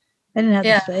blind. I didn't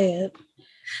have to say it.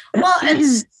 Well, and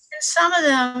some of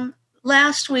them,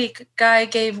 last week, a guy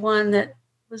gave one that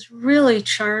was really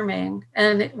charming,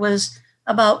 and it was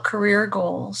about career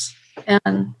goals.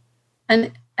 And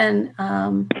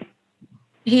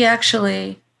he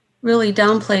actually really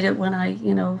downplayed it when I,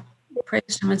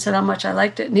 praised him and said how much I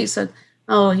liked it. And he said,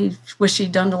 oh, he wished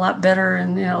he'd done a lot better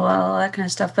and, all that kind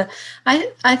of stuff. But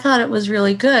I thought it was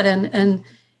really good. And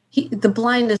the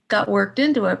blindness got worked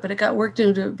into it, but it got worked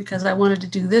into it because I wanted to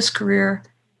do this career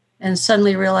and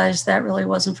suddenly realized that really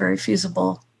wasn't very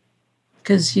feasible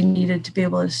because you needed to be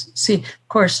able to see. Of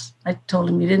course, I told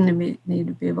him you didn't need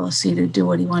to be able to see to do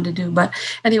what he wanted to do. But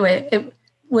anyway, it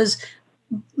was,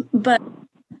 but,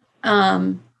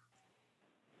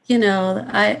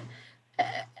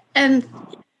 and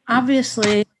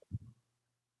obviously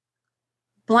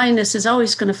blindness is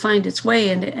always going to find its way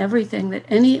into everything that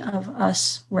any of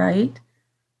us write,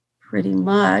 pretty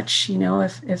much,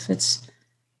 if it's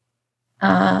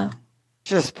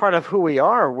just part of who we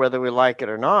are, whether we like it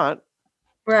or not.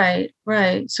 Right.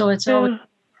 So it's always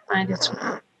find its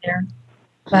way there.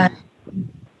 But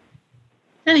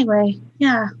anyway,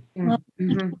 yeah. Well,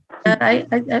 I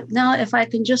now if I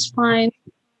can just find,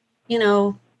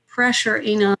 pressure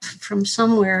enough from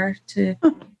somewhere to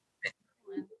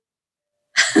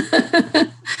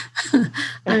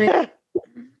I mean,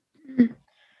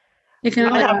 you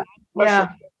can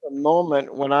a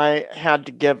moment when I had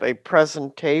to give a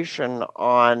presentation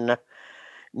on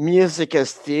music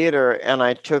as theater, and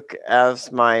I took as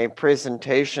my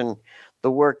presentation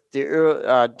the work Die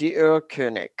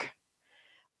Urkönig,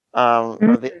 or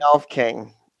the Elf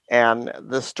King, and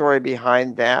the story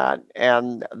behind that,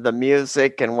 and the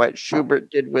music and what Schubert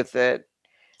did with it,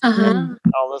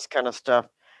 all this kind of stuff.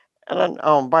 And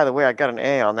then, by the way, I got an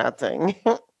A on that thing.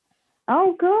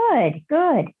 Oh, good.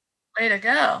 Way to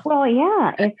go. Well,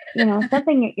 yeah, if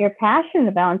something you're passionate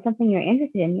about and something you're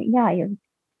interested in, yeah, you're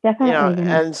definitely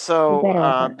gonna and so be better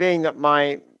at it. being that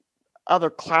my other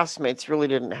classmates really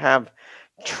didn't have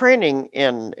training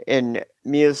in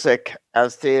music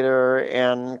as theater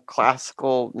and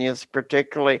classical music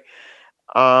particularly,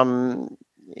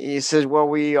 he said, well,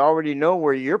 we already know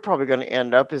where you're probably going to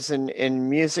end up is in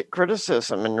music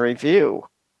criticism and review.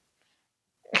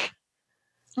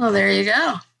 Well, there you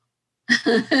go.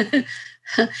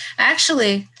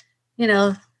 Actually,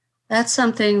 that's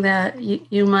something that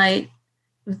you might,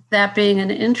 that being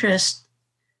an interest,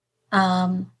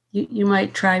 you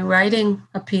might try writing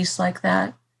a piece like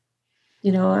that.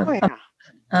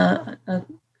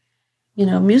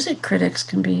 Music critics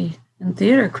can be, and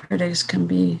theater critics can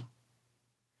be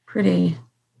pretty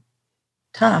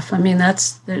tough. I mean,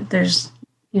 there's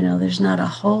not a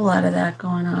whole lot of that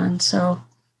going on. So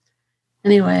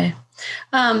anyway,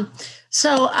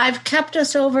 so I've kept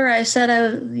us over. I said,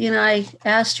 I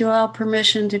asked you all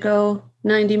permission to go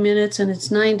 90 minutes and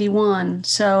it's 91.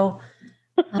 So.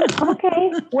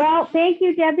 Okay. Well, thank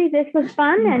you, Debbie. This was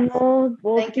fun, and we'll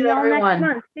Thank see you, you all everyone.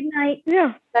 next month. Good night.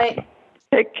 Yeah. Night.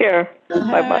 Take care. All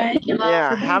Bye bye. right.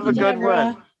 Yeah, have a good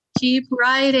one. Keep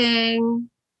writing.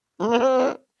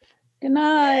 Good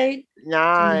night.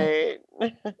 Night.